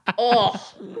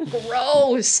 Oh,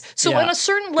 gross. So on a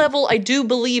certain level, I do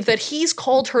believe that he's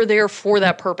called her there for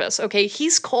that purpose. Okay,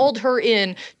 he's called her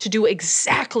in to do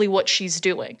exactly what she's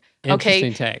doing. Okay,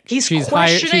 interesting take.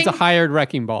 She's a hired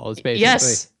wrecking ball. Is basically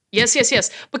yes.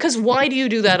 Because why do you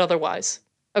do that otherwise?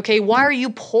 Okay, why are you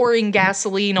pouring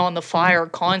gasoline on the fire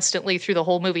constantly through the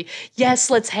whole movie? Yes,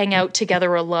 let's hang out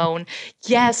together alone.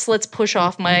 Yes, let's push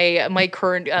off my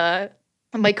current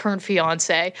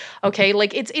fiance. Okay,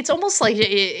 like it's almost like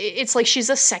it's like she's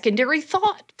a secondary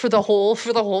thought for the whole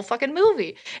fucking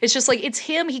movie. It's just like it's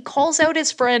him. He calls out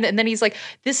his friend, and then he's like,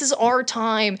 "This is our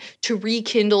time to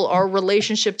rekindle our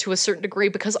relationship to a certain degree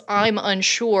because I'm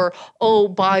unsure. Oh,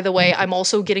 by the way, I'm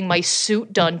also getting my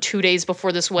suit done 2 days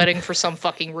before this wedding for some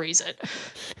fucking reason."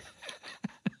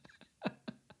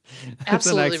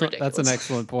 Absolutely ridiculous. That's an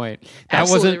excellent point. That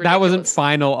wasn't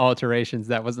final alterations.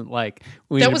 That wasn't like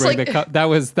they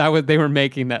were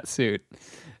making that suit.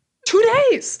 2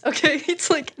 days. Okay, it's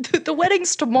like the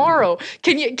wedding's tomorrow.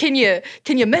 Can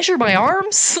you measure my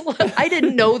arms? I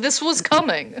didn't know this was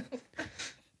coming.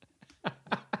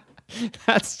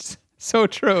 That's so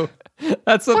true.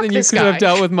 That's something you could have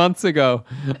dealt with months ago.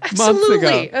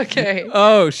 Absolutely. Okay.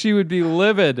 Oh, she would be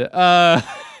livid.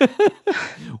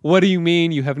 What do you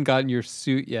mean you haven't gotten your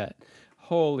suit yet?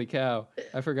 Holy cow.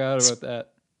 I forgot about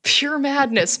that. Pure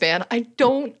madness, man. I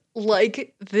don't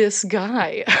like this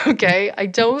guy. Okay.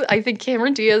 I think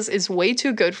Cameron Diaz is way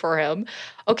too good for him.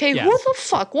 Okay. Yes. Who the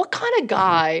fuck? What kind of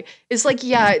guy is like,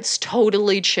 yeah, it's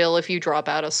totally chill if you drop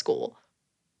out of school?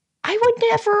 I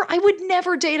would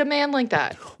never date a man like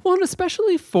that. Well, and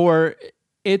especially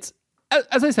it's,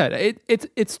 as I said,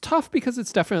 it's tough because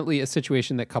it's definitely a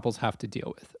situation that couples have to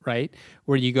deal with, right?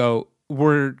 Where you go,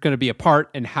 we're going to be apart,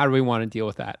 and how do we want to deal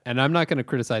with that? And I'm not going to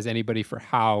criticize anybody for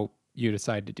how you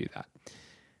decide to do that.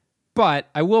 But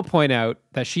I will point out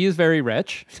that she is very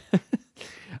rich,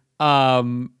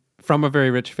 from a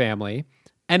very rich family,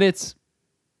 and it's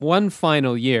one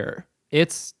final year.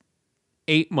 It's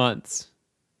 8 months.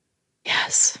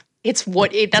 Yes,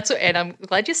 and I'm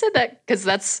glad you said that because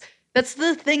that's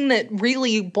the thing that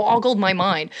really boggled my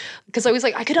mind because I was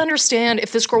like, I could understand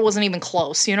if this girl wasn't even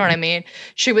close. You know what I mean?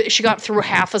 She got through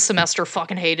half a semester,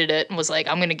 fucking hated it, and was like,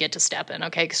 I'm going to get to step in.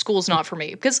 Okay, school's not for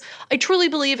me because I truly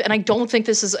believe, and I don't think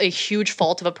this is a huge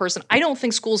fault of a person. I don't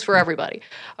think school's for everybody.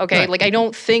 Okay, right. Like I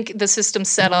don't think the system's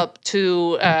set up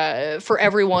to for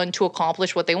everyone to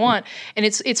accomplish what they want, and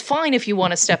it's fine if you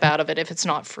want to step out of it if it's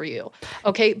not for you.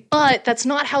 Okay, but that's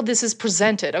not how this is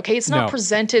presented. Okay, it's not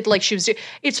presented like she was.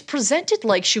 It's presented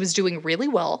like she was doing really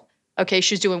well. Okay,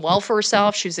 she's doing well for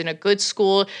herself. She's in a good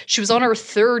school. She was on her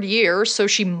 3rd year, so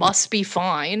she must be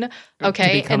fine.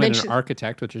 Okay, to become an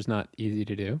architect, which is not easy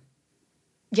to do.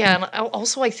 Yeah, and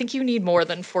also I think you need more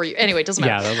than 4 years. Anyway, it doesn't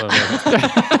matter. Yeah,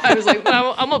 that's I was like,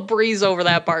 well, I'm gonna breeze over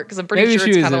that part because I'm pretty sure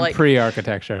it's kind of like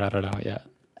pre-architecture. I don't know. Yeah,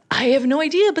 I have no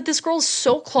idea, but this girl's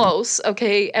so close.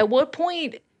 Okay, at what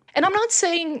point? And I'm not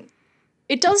saying.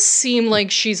 It does seem like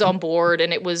she's on board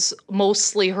and it was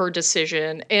mostly her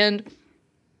decision, and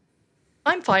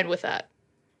I'm fine with that.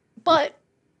 But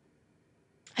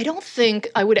I don't think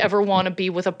I would ever want to be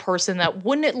with a person that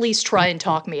wouldn't at least try and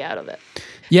talk me out of it.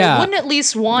 Yeah. That wouldn't at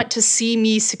least want to see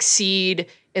me succeed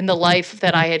in the life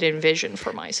that I had envisioned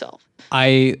for myself.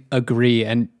 I agree.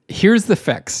 And here's the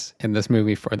fix in this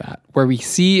movie for that, where we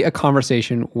see a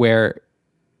conversation where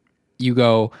you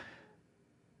go,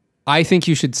 I think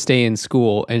you should stay in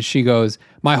school. And she goes,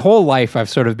 my whole life I've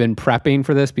sort of been prepping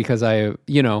for this because it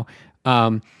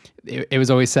was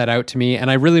always set out to me.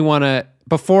 And I really want to,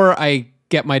 before I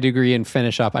get my degree and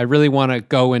finish up, I really want to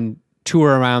go and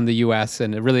tour around the US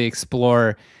and really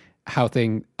explore how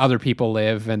other people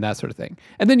live and that sort of thing.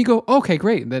 And then you go, okay,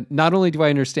 great. Then not only do I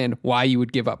understand why you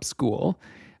would give up school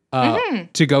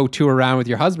to go tour around with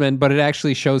your husband, but it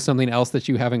actually shows something else that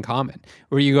you have in common,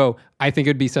 where you go, I think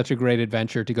it'd be such a great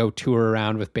adventure to go tour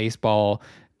around with baseball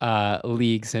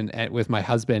leagues and with my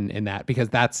husband in that, because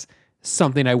that's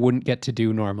something I wouldn't get to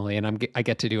do normally. And I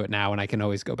get to do it now, and I can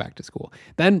always go back to school.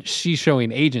 Then she's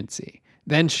showing agency.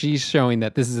 Then she's showing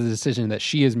that this is a decision that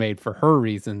she has made for her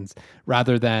reasons,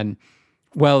 rather than,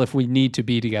 well, if we need to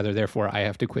be together, therefore I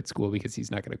have to quit school because he's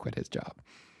not going to quit his job.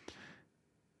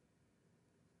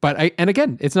 But and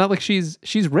again, it's not like she's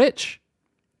rich.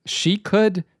 She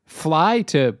could fly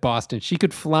to Boston. She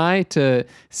could fly to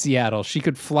Seattle. She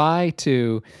could fly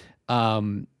to,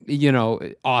 Austin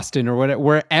or whatever,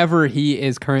 wherever he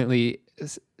is currently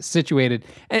situated.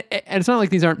 And it's not like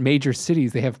these aren't major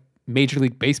cities. They have Major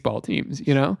League Baseball teams.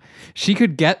 She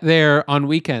could get there on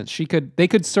weekends. They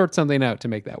could sort something out to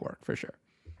make that work for sure.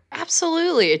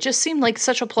 Absolutely. It just seemed like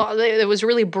such a plot that was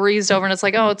really breezed over, and it's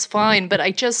like, oh, it's fine. But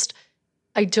I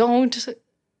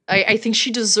think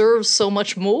she deserves so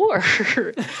much more.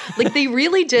 Like, they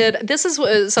really did. This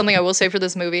is something I will say for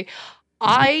this movie.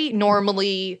 I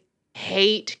normally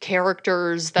hate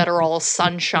characters that are all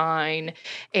sunshine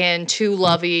and too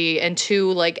lovey and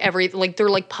too they're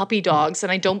like puppy dogs,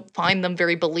 and I don't find them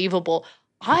very believable.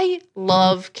 I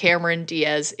love Cameron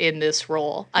Diaz in this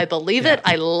role. I believe it,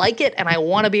 I like it, and I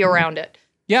want to be around it.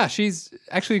 Yeah, she's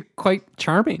actually quite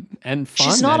charming and fun.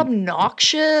 She's not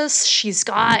obnoxious. She's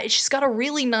got a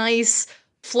really nice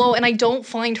flow, and I don't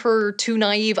find her too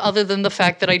naive, other than the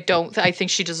fact that I think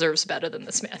she deserves better than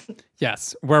this man.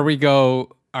 Yes, where we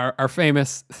go, our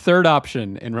famous third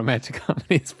option in romantic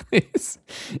comedies, please.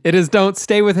 It is don't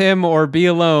stay with him or be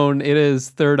alone. It is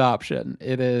third option.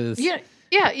 It is... Yeah,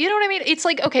 you know what I mean? It's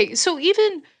like, okay, so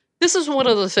even... This is one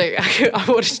of the things I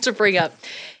wanted to bring up.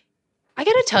 I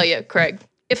gotta tell you, Craig,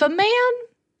 if a man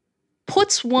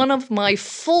puts one of my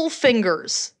full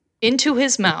fingers into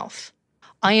his mouth,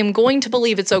 I am going to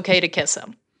believe it's okay to kiss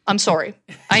him. I'm sorry.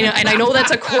 I know, and I know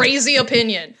that's a crazy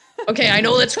opinion. Okay, I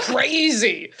know that's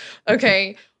crazy.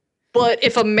 Okay, but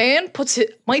if a man puts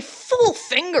my full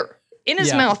finger in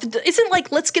his mouth, isn't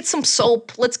like, let's get some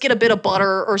soap, let's get a bit of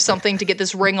butter or something to get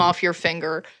this ring off your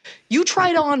finger. You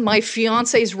tried on my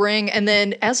fiance's ring, and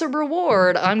then as a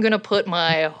reward, I'm going to put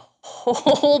my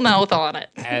whole mouth on it.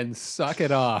 And suck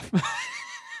it off.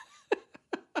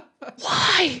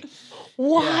 Why?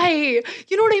 Why? Yeah.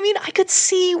 You know what I mean? I could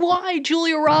see why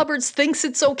Julia Roberts thinks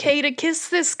it's okay to kiss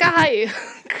this guy.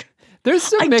 There's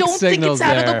some mixed signals there.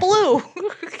 I don't think it's out of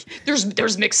the blue.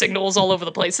 There's mixed signals all over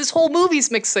the place. This whole movie's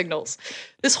mixed signals.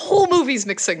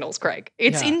 Craig.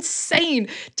 It's insane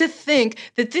to think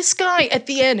that this guy at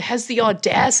the end has the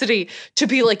audacity to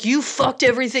be like, you fucked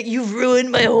everything. You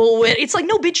ruined my whole wedding. It's like,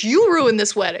 no, bitch, you ruined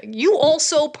this wedding. You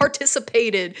also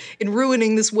participated in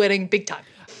ruining this wedding big time.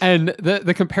 And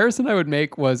the comparison I would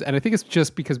make was, and I think it's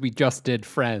just because we just did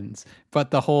Friends,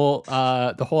 but the whole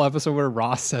episode where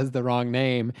Ross says the wrong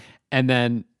name and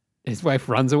then his wife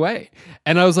runs away.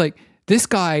 And I was like, this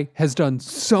guy has done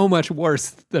so much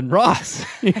worse than Ross.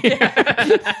 You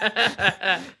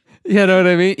know what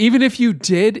I mean? Even if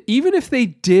they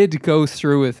did go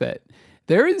through with it,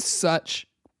 there is such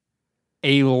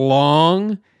a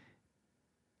long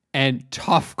and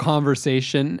tough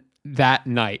conversation that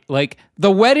night. Like,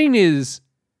 the wedding is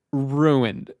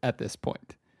ruined at this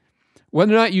point.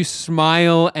 Whether or not you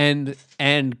smile and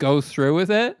go through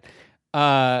with it,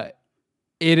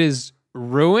 it is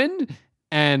ruined,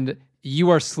 and you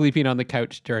are sleeping on the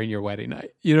couch during your wedding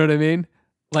night. You know what I mean?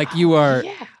 Like, you are...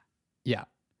 Yeah.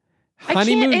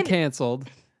 Honeymoon canceled.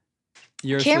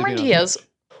 Cameron Diaz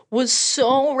was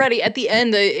so ready at the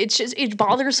end. It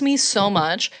bothers me so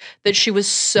much that she was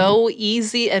so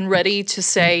easy and ready to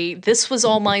say, this was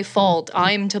all my fault,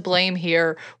 I'm to blame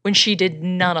here, when she did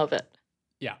none of it.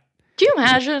 Yeah. Can you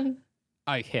imagine?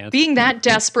 I can't. Being that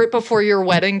desperate before your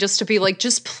wedding just to be like,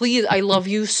 just please, I love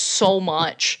you so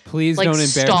much. Please like, don't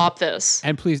stop this.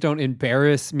 And please don't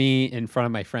embarrass me in front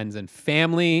of my friends and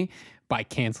family by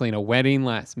canceling a wedding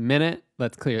last minute.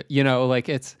 Let's clear,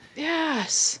 it's...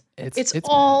 Yes. It's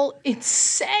all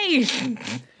insane.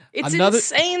 It's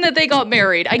insane that they got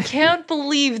married. I can't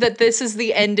believe that this is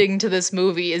the ending to this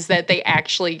movie, is that they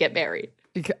actually get married.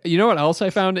 You know what else I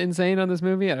found insane on this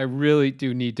movie? And I really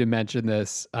do need to mention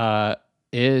this,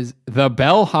 is the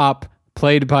bellhop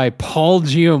played by Paul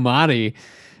Giamatti.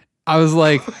 I was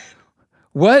like,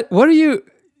 what are you,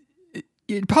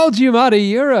 Paul Giamatti,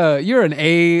 you're an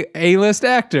A-list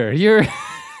actor. You're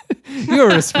a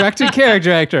respected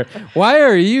character actor. Why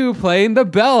are you playing the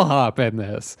bellhop in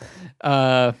this?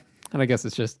 And I guess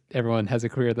it's just everyone has a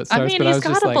career that starts. I mean, he's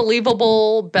got a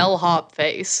believable bellhop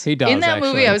face. He does. In that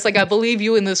movie, I was like, I believe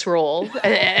you in this role.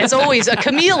 As always, a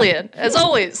chameleon. As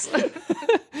always.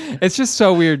 It's just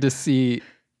so weird to see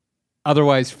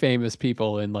otherwise famous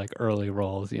people in like early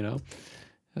roles, you know?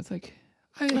 It's like,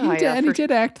 he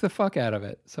did act the fuck out of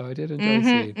it. So I did enjoy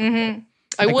seeing it.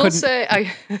 I will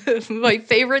say, my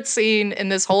favorite scene in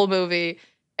this whole movie,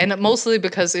 and mostly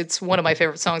because it's one of my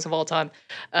favorite songs of all time,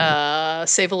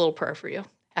 Save a Little Prayer for You.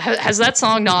 Has that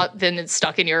song not been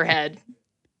stuck in your head?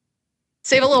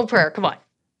 Save a Little Prayer, come on.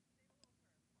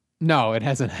 No, it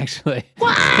hasn't actually.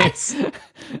 What?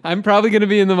 I'm probably going to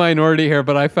be in the minority here,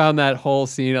 but I found that whole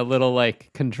scene a little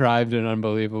like contrived and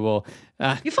unbelievable.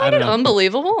 You find it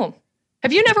unbelievable?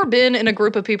 Have you never been in a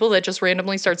group of people that just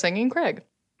randomly start singing, Craig?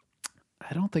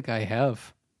 I don't think I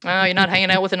have. Oh, you're not hanging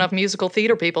out with enough musical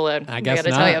theater people then. I guess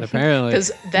not, tell you. Apparently.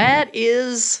 Because that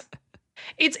is...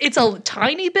 It's a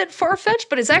tiny bit far-fetched,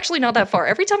 but it's actually not that far.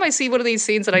 Every time I see one of these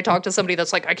scenes and I talk to somebody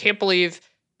that's like, I can't believe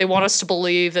they want us to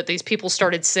believe that these people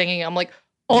started singing, I'm like,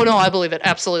 oh no, I believe it.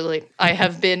 Absolutely. I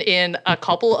have been in a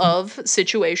couple of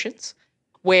situations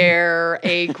where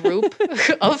a group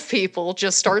of people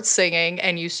just start singing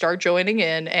and you start joining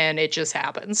in and it just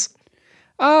happens.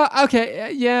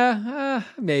 Okay. Yeah,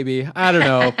 maybe. I don't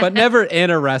know. But never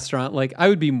in a restaurant. Like, I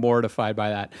would be mortified by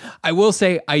that. I will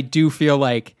say, I do feel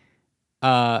like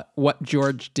what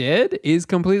George did is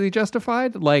completely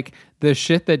justified. Like, the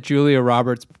shit that Julia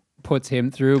Roberts puts him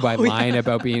through by lying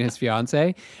about being his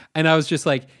fiance. And I was just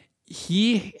like,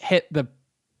 he hit the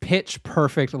pitch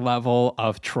perfect level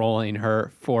of trolling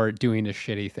her for doing a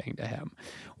shitty thing to him,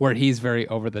 where he's very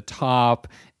over the top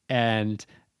and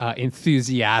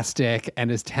enthusiastic and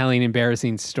is telling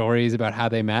embarrassing stories about how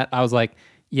they met. I was like,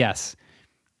 yes,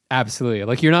 absolutely.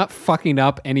 Like, you're not fucking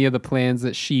up any of the plans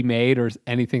that she made or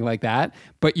anything like that,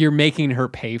 but you're making her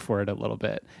pay for it a little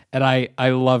bit. And I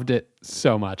loved it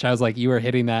so much. I was like, you were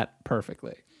hitting that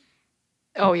perfectly.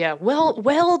 Oh yeah,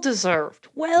 well deserved.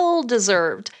 Well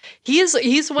deserved. He's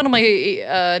one of my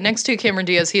next to Cameron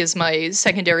Diaz. He is my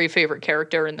secondary favorite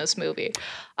character in this movie.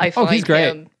 I find he's great.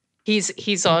 him.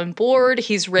 He's on board.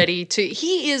 He's ready to.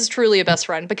 He is truly a best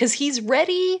friend because he's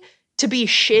ready to be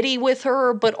shitty with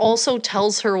her, but also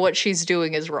tells her what she's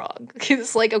doing is wrong.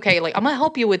 It's like, okay, like, I'm gonna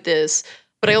help you with this,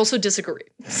 but I also disagree.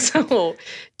 So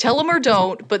tell him or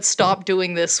don't, but stop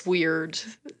doing this weird.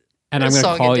 And I'm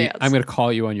gonna call you. I'm gonna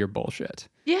call you on your bullshit.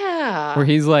 Yeah. Where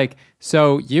he's like,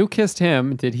 so you kissed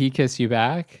him. Did he kiss you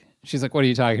back? She's like, what are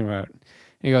you talking about? And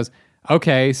he goes,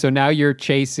 okay, so now you're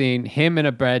chasing him in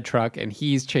a bread truck and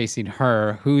he's chasing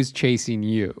her. Who's chasing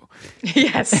you?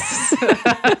 Yes.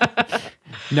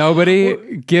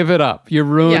 Nobody, give it up. You're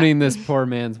ruining this poor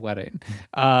man's wedding.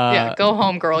 Yeah, go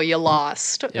home, girl. You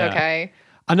lost. Yeah. Okay.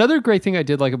 Another great thing I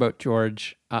did like about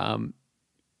George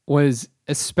was,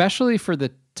 especially for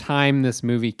the time this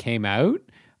movie came out,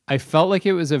 I felt like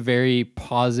it was a very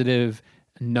positive,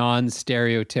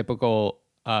 non-stereotypical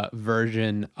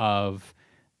version of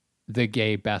the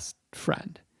gay best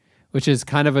friend, which is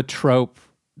kind of a trope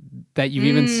that you've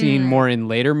even seen more in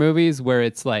later movies, where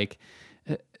it's like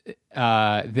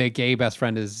the gay best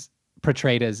friend is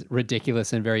portrayed as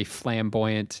ridiculous and very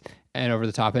flamboyant and over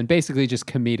the top and basically just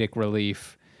comedic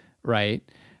relief, right?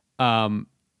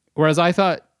 Whereas I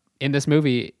thought in this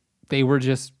movie, George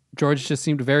just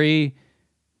seemed very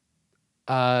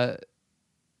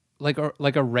like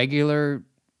a regular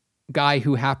guy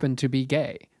who happened to be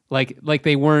gay. Like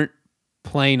they weren't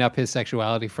playing up his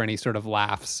sexuality for any sort of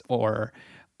laughs or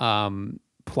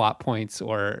plot points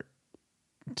or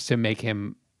to make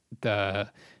him the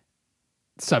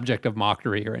subject of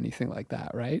mockery or anything like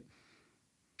that, right?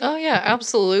 Oh yeah,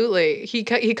 absolutely. He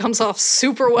comes off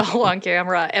super well on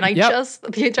camera, and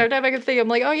the entire time I could think, I'm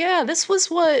like, oh yeah, this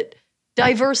was what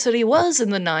diversity was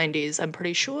in the 90s. I'm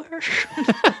pretty sure.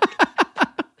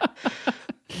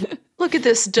 Look at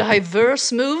this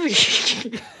diverse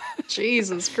movie.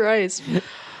 Jesus Christ.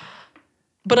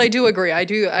 But I do agree.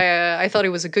 I thought he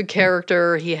was a good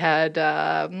character. He had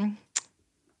the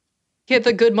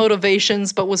good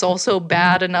motivations, but was also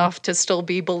bad enough to still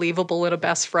be believable in a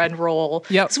best friend role.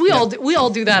 Yeah, because we all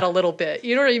do that a little bit.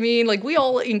 You know what I mean? Like we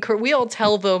all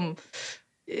tell them.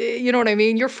 You know what I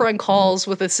mean? Your friend calls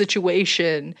with a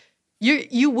situation.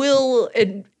 You will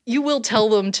you will tell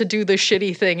them to do the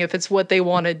shitty thing if it's what they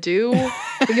want to do.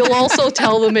 But you'll also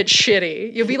tell them it's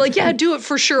shitty. You'll be like, yeah, do it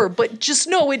for sure, but just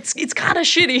know it's kind of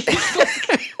shitty.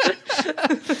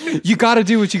 You got to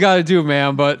do what you got to do,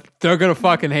 man, but they're going to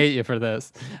fucking hate you for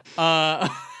this.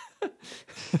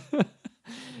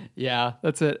 Yeah,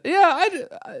 that's it. Yeah.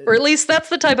 Or at least that's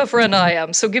the type of friend I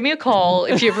am. So give me a call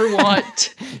if you ever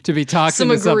want to be talked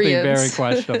into something very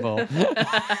questionable.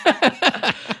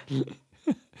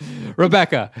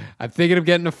 Rebecca, I'm thinking of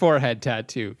getting a forehead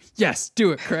tattoo. Yes,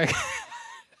 do it, Craig.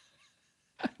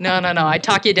 No. I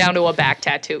talk you down to a back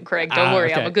tattoo, Craig. Don't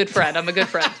worry. Okay. I'm a good friend.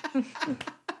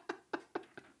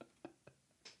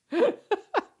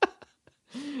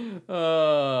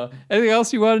 Anything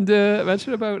else you wanted to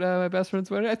mention about my best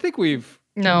friend's wedding? I think we've...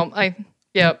 No,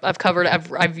 I've covered.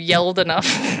 I've yelled enough.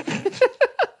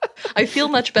 I feel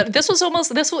much better. This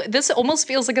almost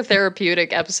feels like a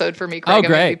therapeutic episode for me, Craig. Oh,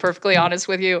 great. I'm gonna be perfectly honest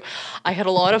with you. I had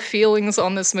a lot of feelings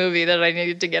on this movie that I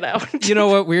needed to get out. You know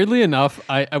what? Weirdly enough,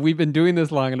 we've been doing this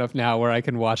long enough now where I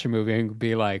can watch a movie and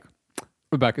be like,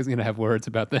 Rebecca's gonna have words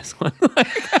about this one.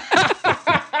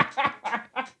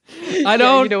 I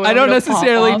don't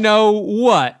necessarily know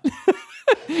what,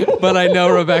 but I know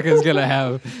Rebecca's gonna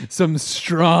have some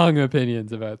strong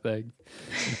opinions about things.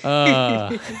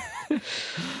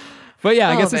 But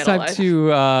yeah, I guess it's time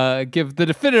to give the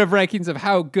definitive rankings of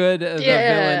how good the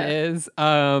villain is.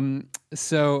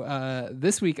 So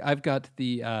this week I've got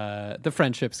the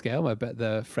friendship scale,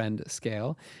 the friend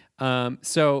scale.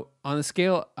 So on the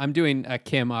scale, I'm doing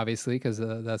Kim, obviously, because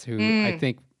that's who I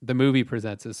think the movie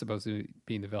presents as supposed to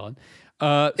be the villain.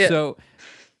 So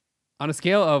on a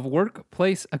scale of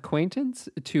workplace acquaintance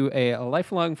to a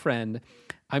lifelong friend,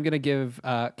 I'm going to give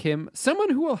Kim someone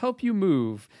who will help you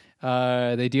move.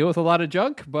 They deal with a lot of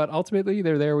junk, but ultimately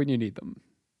they're there when you need them.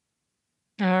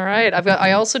 All right.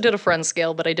 I also did a friend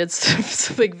scale, but I did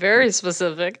something very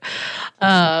specific.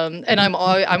 And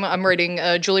I'm rating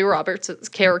Julia Roberts'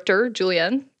 character,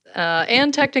 Julianne,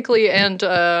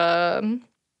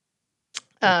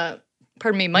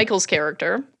 Michael's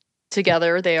character.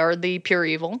 Together, they are the pure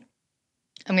evil.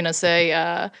 I'm going to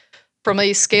say from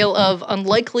a scale of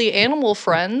unlikely animal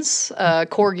friends,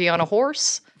 corgi on a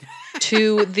horse,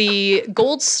 to the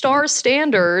gold star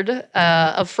standard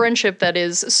of friendship that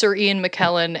is Sir Ian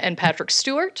McKellen and Patrick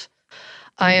Stewart.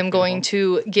 I am going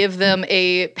to give them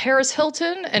a Paris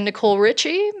Hilton and Nicole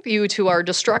Richie. You two are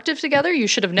destructive together. You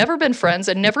should have never been friends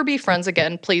and never be friends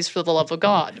again, please, for the love of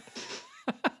God.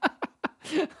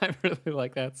 I really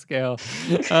like that scale.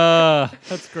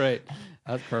 That's great.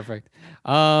 That's perfect.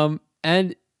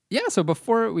 And yeah, so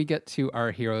before we get to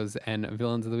our heroes and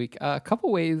villains of the week, a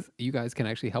couple ways you guys can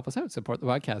actually help us out, support the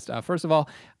podcast. First of all,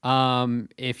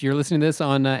 if you're listening to this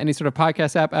on any sort of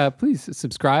podcast app, please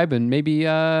subscribe and maybe do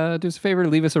us a favor,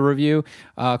 leave us a review,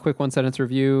 a quick 1-sentence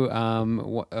review,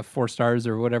 4 stars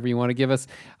or whatever you want to give us.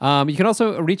 You can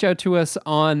also reach out to us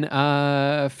on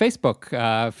Facebook,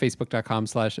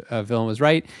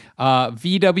 facebook.com/villainwasright,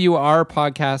 VWR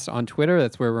podcast on Twitter.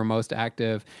 That's where we're most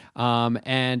active.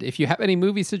 And if you have any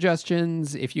movie suggestions,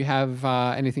 if you have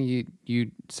anything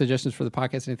you suggestions for the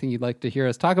podcast, anything you'd like to hear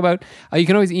us talk about, you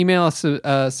can always email us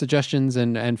suggestions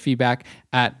and feedback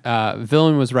at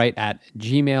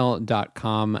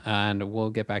villainwasright@gmail.com, and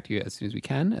we'll get back to you as soon as we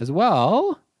can as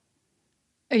well.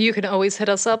 You can always hit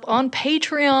us up on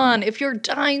Patreon if you're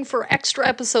dying for extra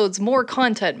episodes, more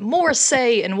content, more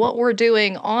say in what we're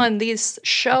doing on this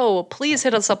show. Please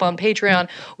hit us up on Patreon.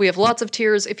 We have lots of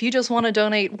tiers. If you just want to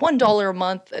donate $1 a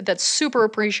month, that's super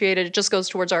appreciated. It just goes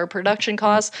towards our production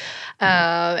costs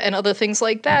and other things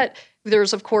like that.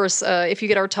 There's, of course, if you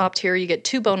get our top tier, you get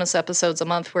 2 bonus episodes a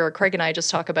month where Craig and I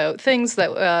just talk about things that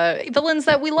villains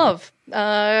that we love.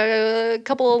 A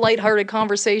couple of lighthearted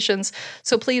conversations.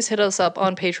 So please hit us up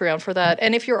on Patreon for that.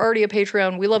 And if you're already a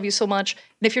Patreon, we love you so much.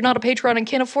 And if you're not a Patreon and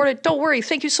can't afford it, don't worry.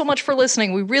 Thank you so much for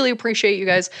listening. We really appreciate you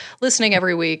guys listening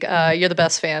every week. You're the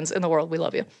best fans in the world. We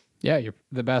love you. Yeah, you're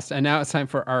the best. And now it's time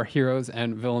for our heroes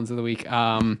and villains of the week.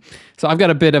 So I've got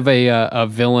a bit of a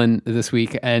villain this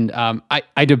week, and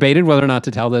I debated whether or not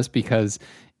to tell this because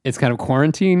it's kind of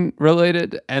quarantine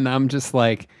related, and I'm just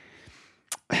like,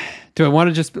 do I want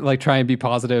to just like try and be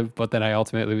positive? But then I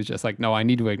ultimately was just like, no, I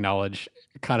need to acknowledge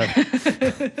kind of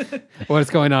what's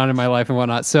going on in my life and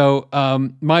whatnot. So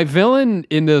my villain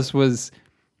in this was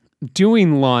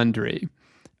doing laundry,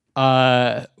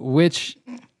 which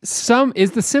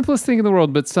is the simplest thing in the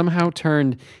world, but somehow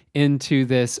turned into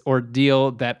this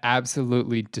ordeal that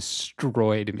absolutely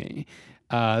destroyed me.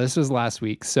 This was last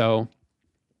week. So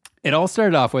it all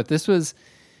started off with, this was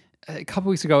a couple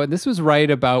weeks ago, and this was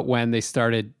right about when they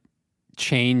started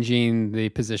changing the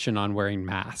position on wearing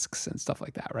masks and stuff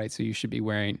like that, right? So you should be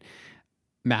wearing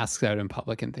masks out in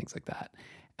public and things like that.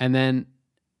 And then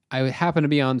I happened to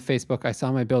be on Facebook. I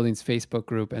saw my building's Facebook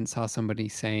group and saw somebody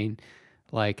saying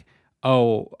like,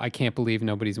 oh, I can't believe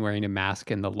nobody's wearing a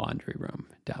mask in the laundry room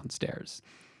downstairs.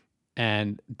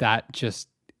 And that just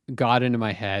got into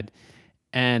my head.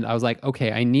 And I was like,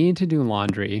 okay, I need to do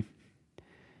laundry.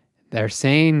 They're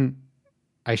saying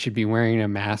I should be wearing a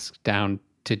mask down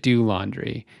to do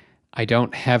laundry. I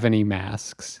don't have any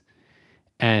masks.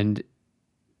 And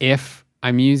if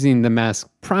I'm using the mask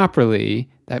properly,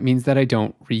 that means that I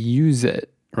don't reuse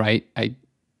it, right? I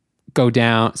go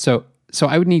down. So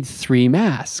I would need 3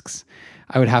 masks.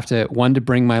 I would have to, one, to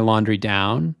bring my laundry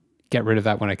down, get rid of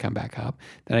that when I come back up.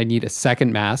 Then I need a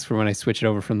second mask for when I switch it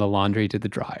over from the laundry to the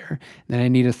dryer. Then I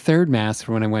need a third mask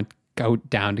for when I go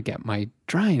down to get my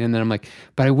drying. And then I'm like,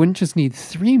 but I wouldn't just need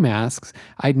 3 masks.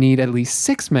 I'd need at least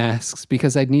 6 masks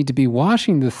because I'd need to be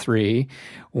washing the 3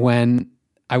 when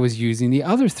I was using the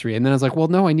other 3. And then I was like, well,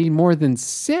 no, I need more than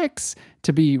 6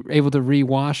 to be able to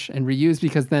rewash and reuse,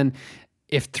 because then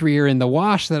if 3 are in the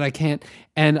wash, that I can't.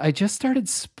 And I just started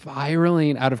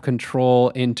spiraling out of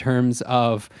control in terms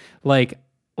of like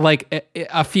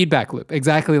a feedback loop,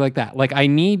 exactly like that. Like, I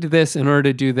need this in order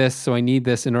to do this, so I need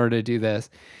this in order to do this.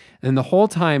 And the whole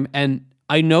time, and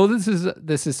I know this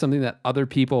is something that other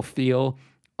people feel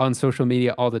on social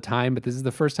media all the time, but this is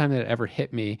the first time that it ever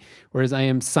hit me, whereas I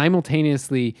am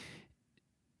simultaneously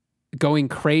going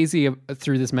crazy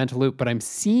through this mental loop, but I'm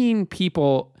seeing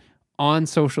people on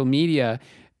social media,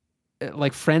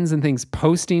 like friends and things,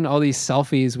 posting all these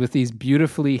selfies with these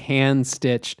beautifully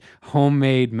hand-stitched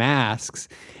homemade masks.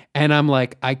 And I'm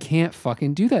like, I can't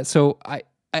fucking do that. So I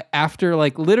after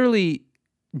like literally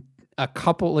a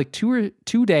couple, like 2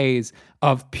 days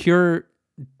of pure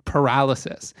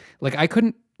paralysis, like I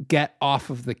couldn't get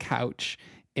off of the couch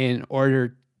in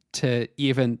order to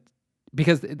even,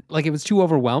 because like it was too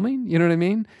overwhelming. You know what I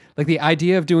mean? Like the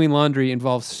idea of doing laundry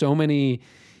involves so many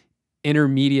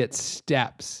intermediate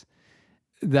steps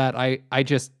that I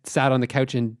just sat on the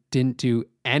couch and didn't do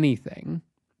anything.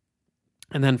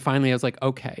 And then finally I was like,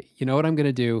 okay, you know what I'm going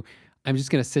to do? I'm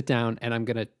just going to sit down and I'm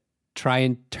going to try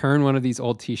and turn one of these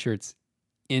old t-shirts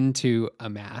into a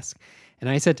mask. And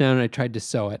I sat down and I tried to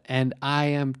sew it, and I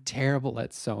am terrible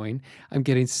at sewing. I'm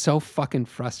getting so fucking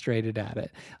frustrated at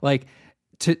it. Like,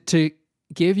 to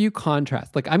give you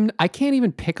contrast, like I can't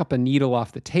even pick up a needle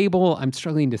off the table. I'm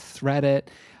struggling to thread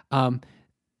it.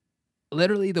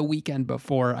 Literally the weekend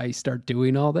before I start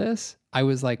doing all this, I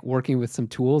was like working with some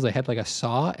tools. I had like a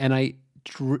saw, and I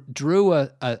drew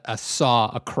a saw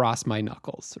across my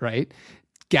knuckles, right?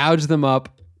 Gouged them up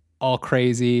all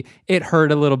crazy. It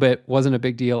hurt a little bit, wasn't a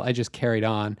big deal. I just carried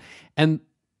on. And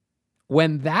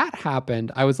when that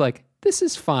happened, I was like, this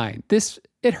is fine.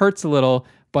 It hurts a little,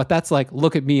 but that's like,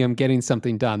 look at me, I'm getting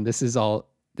something done. This is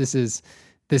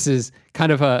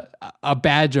kind of a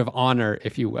badge of honor,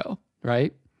 if you will,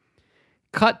 right?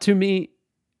 Cut to me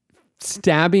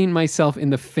stabbing myself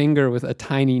in the finger with a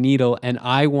tiny needle, and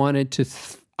I wanted to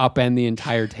upend the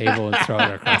entire table and throw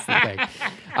it across the thing.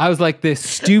 I was like, this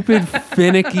stupid,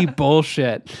 finicky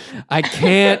bullshit. I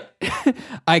can't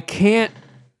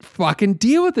fucking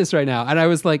deal with this right now. And I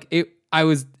was like, I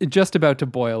was just about to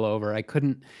boil over. I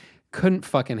couldn't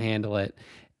fucking handle it.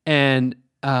 And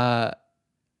so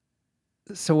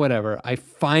whatever. I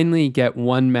finally get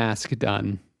one mask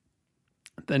done.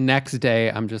 The next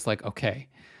day, I'm just like, okay,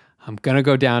 I'm going to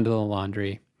go down to the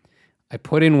laundry. I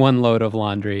put in 1 load of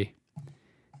laundry,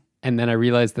 and then I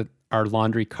realized that our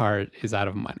laundry cart is out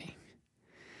of money.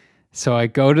 So I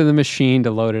go to the machine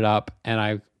to load it up, and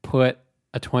I put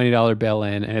a $20 bill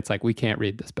in, and it's like, we can't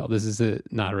read this bill. This is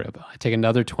not a real bill. I take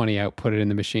another 20 out, put it in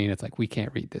the machine. It's like, we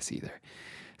can't read this either.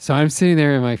 So I'm sitting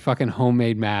there in my fucking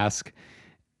homemade mask,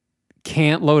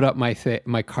 can't load up my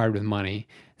card with money.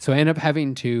 So I end up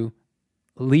having to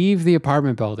leave the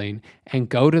apartment building and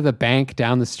go to the bank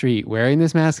down the street wearing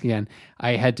this mask again.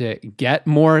 I had to get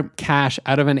more cash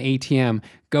out of an ATM,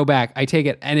 go back, I take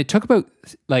it, and it took about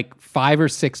like 5 or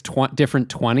 6 different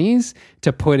 20s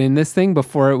to put in this thing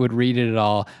before it would read it at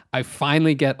all. I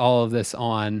finally get all of this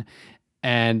on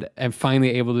and am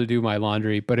finally able to do my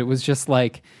laundry, but it was just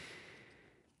like,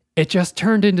 it just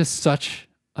turned into such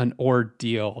an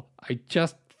ordeal. I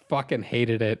just fucking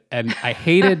hated it. And I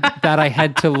hated that I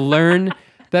had to learn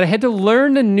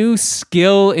a new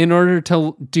skill in order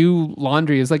to do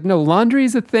laundry. It's like, no, laundry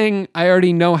is a thing I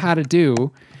already know how to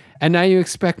do. And now you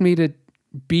expect me to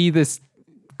be this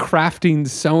crafting,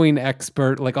 sewing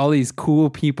expert, like all these cool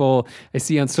people I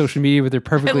see on social media with their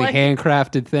perfectly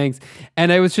handcrafted things.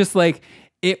 And I was just like,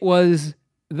 it was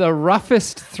the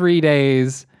roughest 3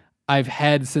 days I've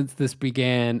had since this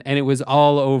began, and it was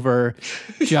all over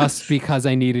just because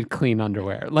I needed clean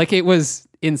underwear. Like, it was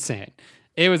insane.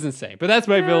 It was insane. But that's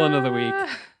my villain of the week.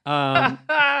 I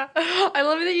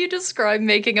love that you describe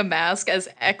making a mask as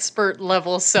expert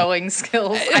level sewing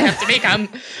skills. I have to make them.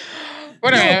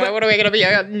 What are we going to be,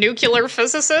 a nuclear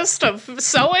physicist of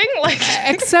sewing? Like,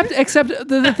 except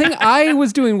the thing I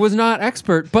was doing was not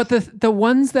expert, but the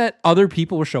ones that other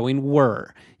people were showing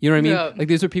were. You know what I mean? Yeah. Like,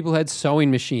 these are people who had sewing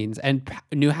machines and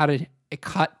knew how to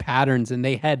cut patterns, and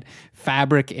they had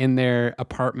fabric in their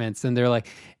apartments, and they're like,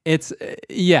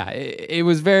 it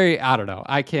was very, I don't know.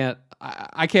 I can't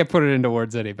put it into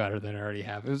words any better than I already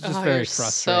have. It was just very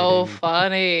frustrating. So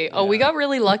funny. Yeah. Oh, we got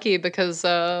really lucky because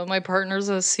my partner's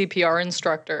a CPR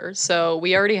instructor, so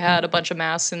we already had a bunch of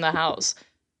masks in the house.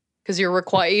 Because you're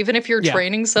required, even if you're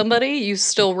training somebody, you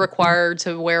still required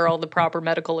to wear all the proper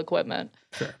medical equipment.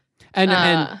 Sure.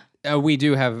 And we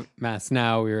do have masks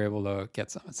now. We were able to get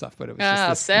some stuff, but it was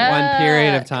just this one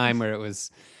period of time where it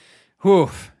was, whew.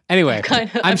 Anyway,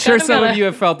 I'm sure some of you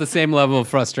have felt the same level of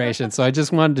frustration, so I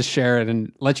just wanted to share it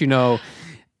and let you know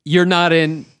you're not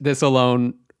in this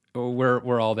alone.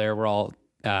 We're all there. We're all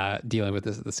dealing with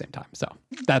this at the same time. So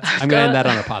I'm going to end that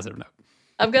on a positive note.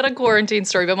 I've got a quarantine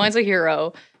story, but mine's a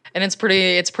hero, and it's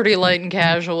pretty light and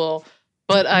casual.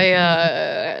 But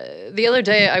the other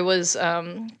day I was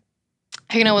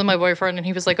hanging out with my boyfriend, and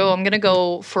he was like, "Oh, I'm gonna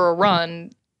go for a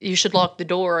run. You should lock the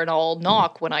door, and I'll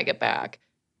knock when I get back."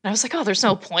 And I was like, "Oh, there's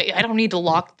no point. I don't need to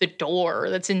lock the door.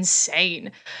 That's insane."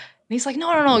 And he's like,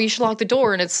 No, you should lock the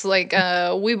door. And it's like,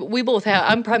 we both have.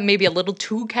 I'm probably maybe a little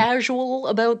too casual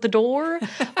about the door,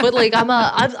 but like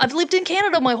I've lived in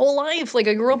Canada my whole life. Like,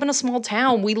 I grew up in a small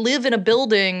town. We live in a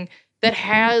building that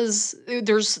has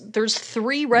there's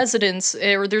 3 residents,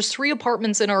 or there's 3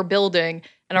 apartments in our building,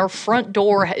 and our front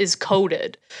door is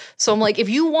coded. So I'm like, if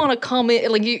you want to come in,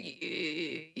 like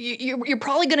you're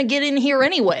probably going to get in here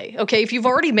anyway, okay? If you've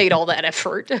already made all that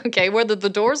effort, okay, whether the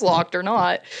door's locked or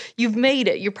not, you've made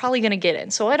it. You're probably going to get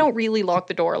in. So I don't really lock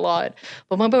the door a lot.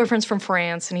 But my boyfriend's from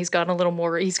France, and he's got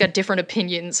different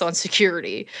opinions on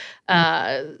security.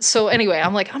 So anyway,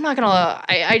 I'm like, I'm not going to,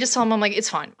 I just tell him, I'm like, it's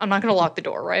fine. I'm not going to lock the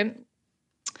door, right?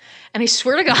 And I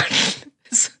swear to God,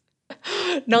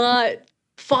 not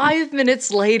 5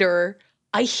 minutes later,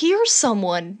 I hear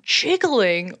someone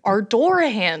jiggling our door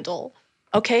handle.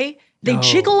 Okay? They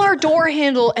jiggle our door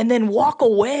handle and then walk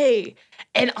away.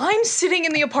 And I'm sitting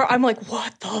in the apartment. I'm like,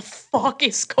 what the fuck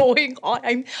is going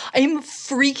on? I'm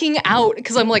freaking out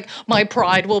because I'm like, my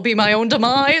pride will be my own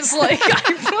demise. Like,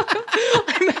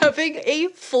 I'm having a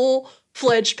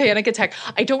full-fledged panic attack.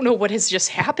 I don't know what has just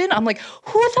happened. I'm like,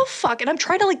 who the fuck? And I'm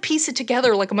trying to like piece it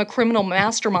together like I'm a criminal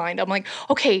mastermind. I'm like,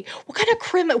 okay, what kind of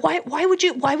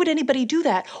why would anybody do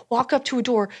that? Walk up to a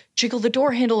door, jiggle the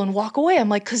door handle, and walk away. I'm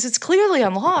like, because it's clearly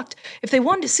unlocked. If they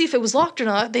wanted to see if it was locked or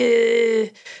not, they're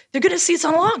gonna see it's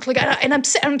unlocked. Like,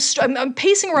 I'm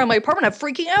pacing around my apartment. I'm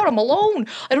freaking out. I'm alone.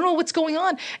 I don't know what's going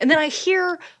on. And then I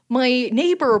hear my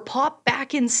neighbor pop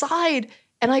back inside.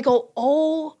 And I go,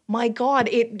 oh my God,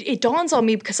 it dawns on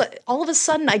me because all of a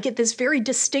sudden I get this very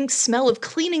distinct smell of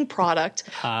cleaning product.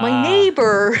 My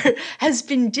neighbor has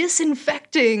been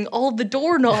disinfecting all the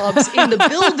doorknobs in the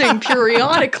building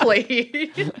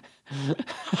periodically.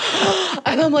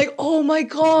 And I'm like, oh my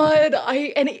God.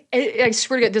 I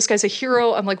swear to God, this guy's a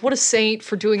hero. I'm like, what a saint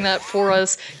for doing that for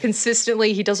us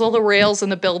consistently. He does all the rails in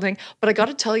the building. But I got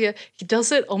to tell you, he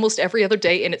does it almost every other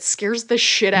day, and it scares the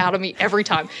shit out of me every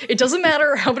time. It doesn't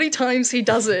matter how many times he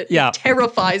does it. Yeah. It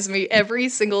terrifies me every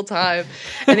single time.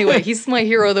 Anyway, he's my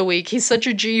hero of the week. He's such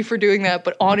a G for doing that,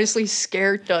 but honestly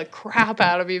scared the crap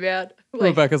out of me, man.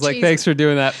 Like, Rebecca's like, thanks for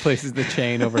doing that. Places the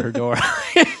chain over her door.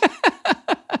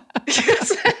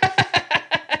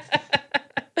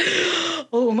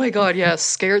 Oh my God, yes,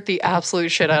 scared the absolute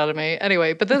shit out of me.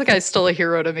 Anyway, but the guy's still a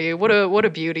hero to me. What a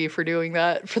beauty for doing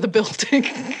that for the building.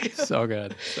 So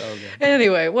good.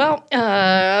 Anyway, well,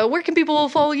 where can people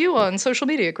follow you on social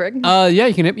media, Craig? Yeah,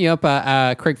 you can hit me up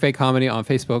at Craig Faye Comedy on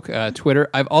Facebook, Twitter.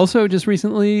 I've also just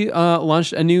recently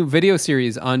launched a new video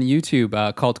series on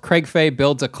YouTube called Craig Faye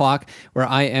Builds a Clock, where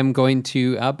I am going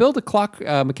to build a clock,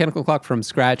 mechanical clock from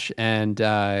scratch, and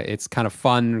it's kind of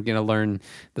fun. We're going to learn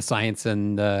the science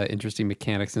and interesting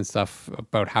mechanics and stuff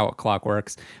about how a clock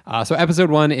works. So episode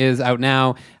 1 is out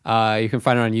now. You can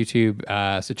find it on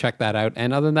YouTube, so check that out.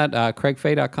 And other than that,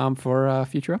 craigfaye.com for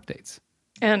future updates.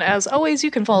 And as always,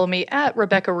 you can follow me at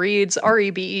Rebecca Reeds,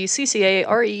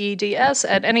 REBECCAREEDS,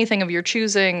 at anything of your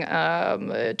choosing,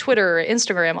 Twitter,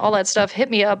 Instagram, all that stuff. Hit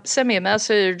me up, send me a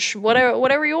message,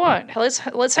 whatever you want.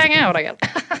 Let's hang out, I guess.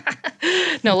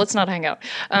 No, let's not hang out.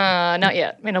 Not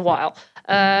yet. In a while.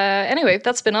 Anyway,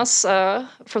 that's been us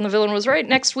from The Villain Was Right.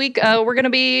 Next week, we're going to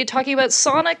be talking about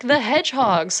Sonic the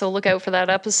Hedgehog, so look out for that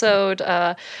episode.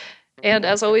 And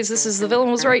as always, this is The Villain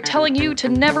Was Right, telling you to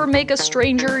never make a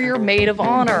stranger your maid of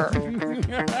honor.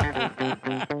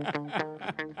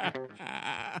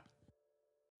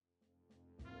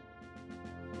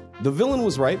 The Villain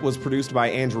Was Right was produced by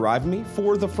Andrew Ivamy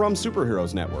for the From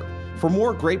Superheroes Network. For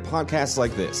more great podcasts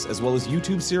like this, as well as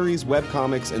YouTube series,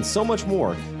 webcomics, and so much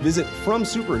more, visit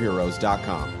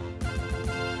FromSuperheroes.com.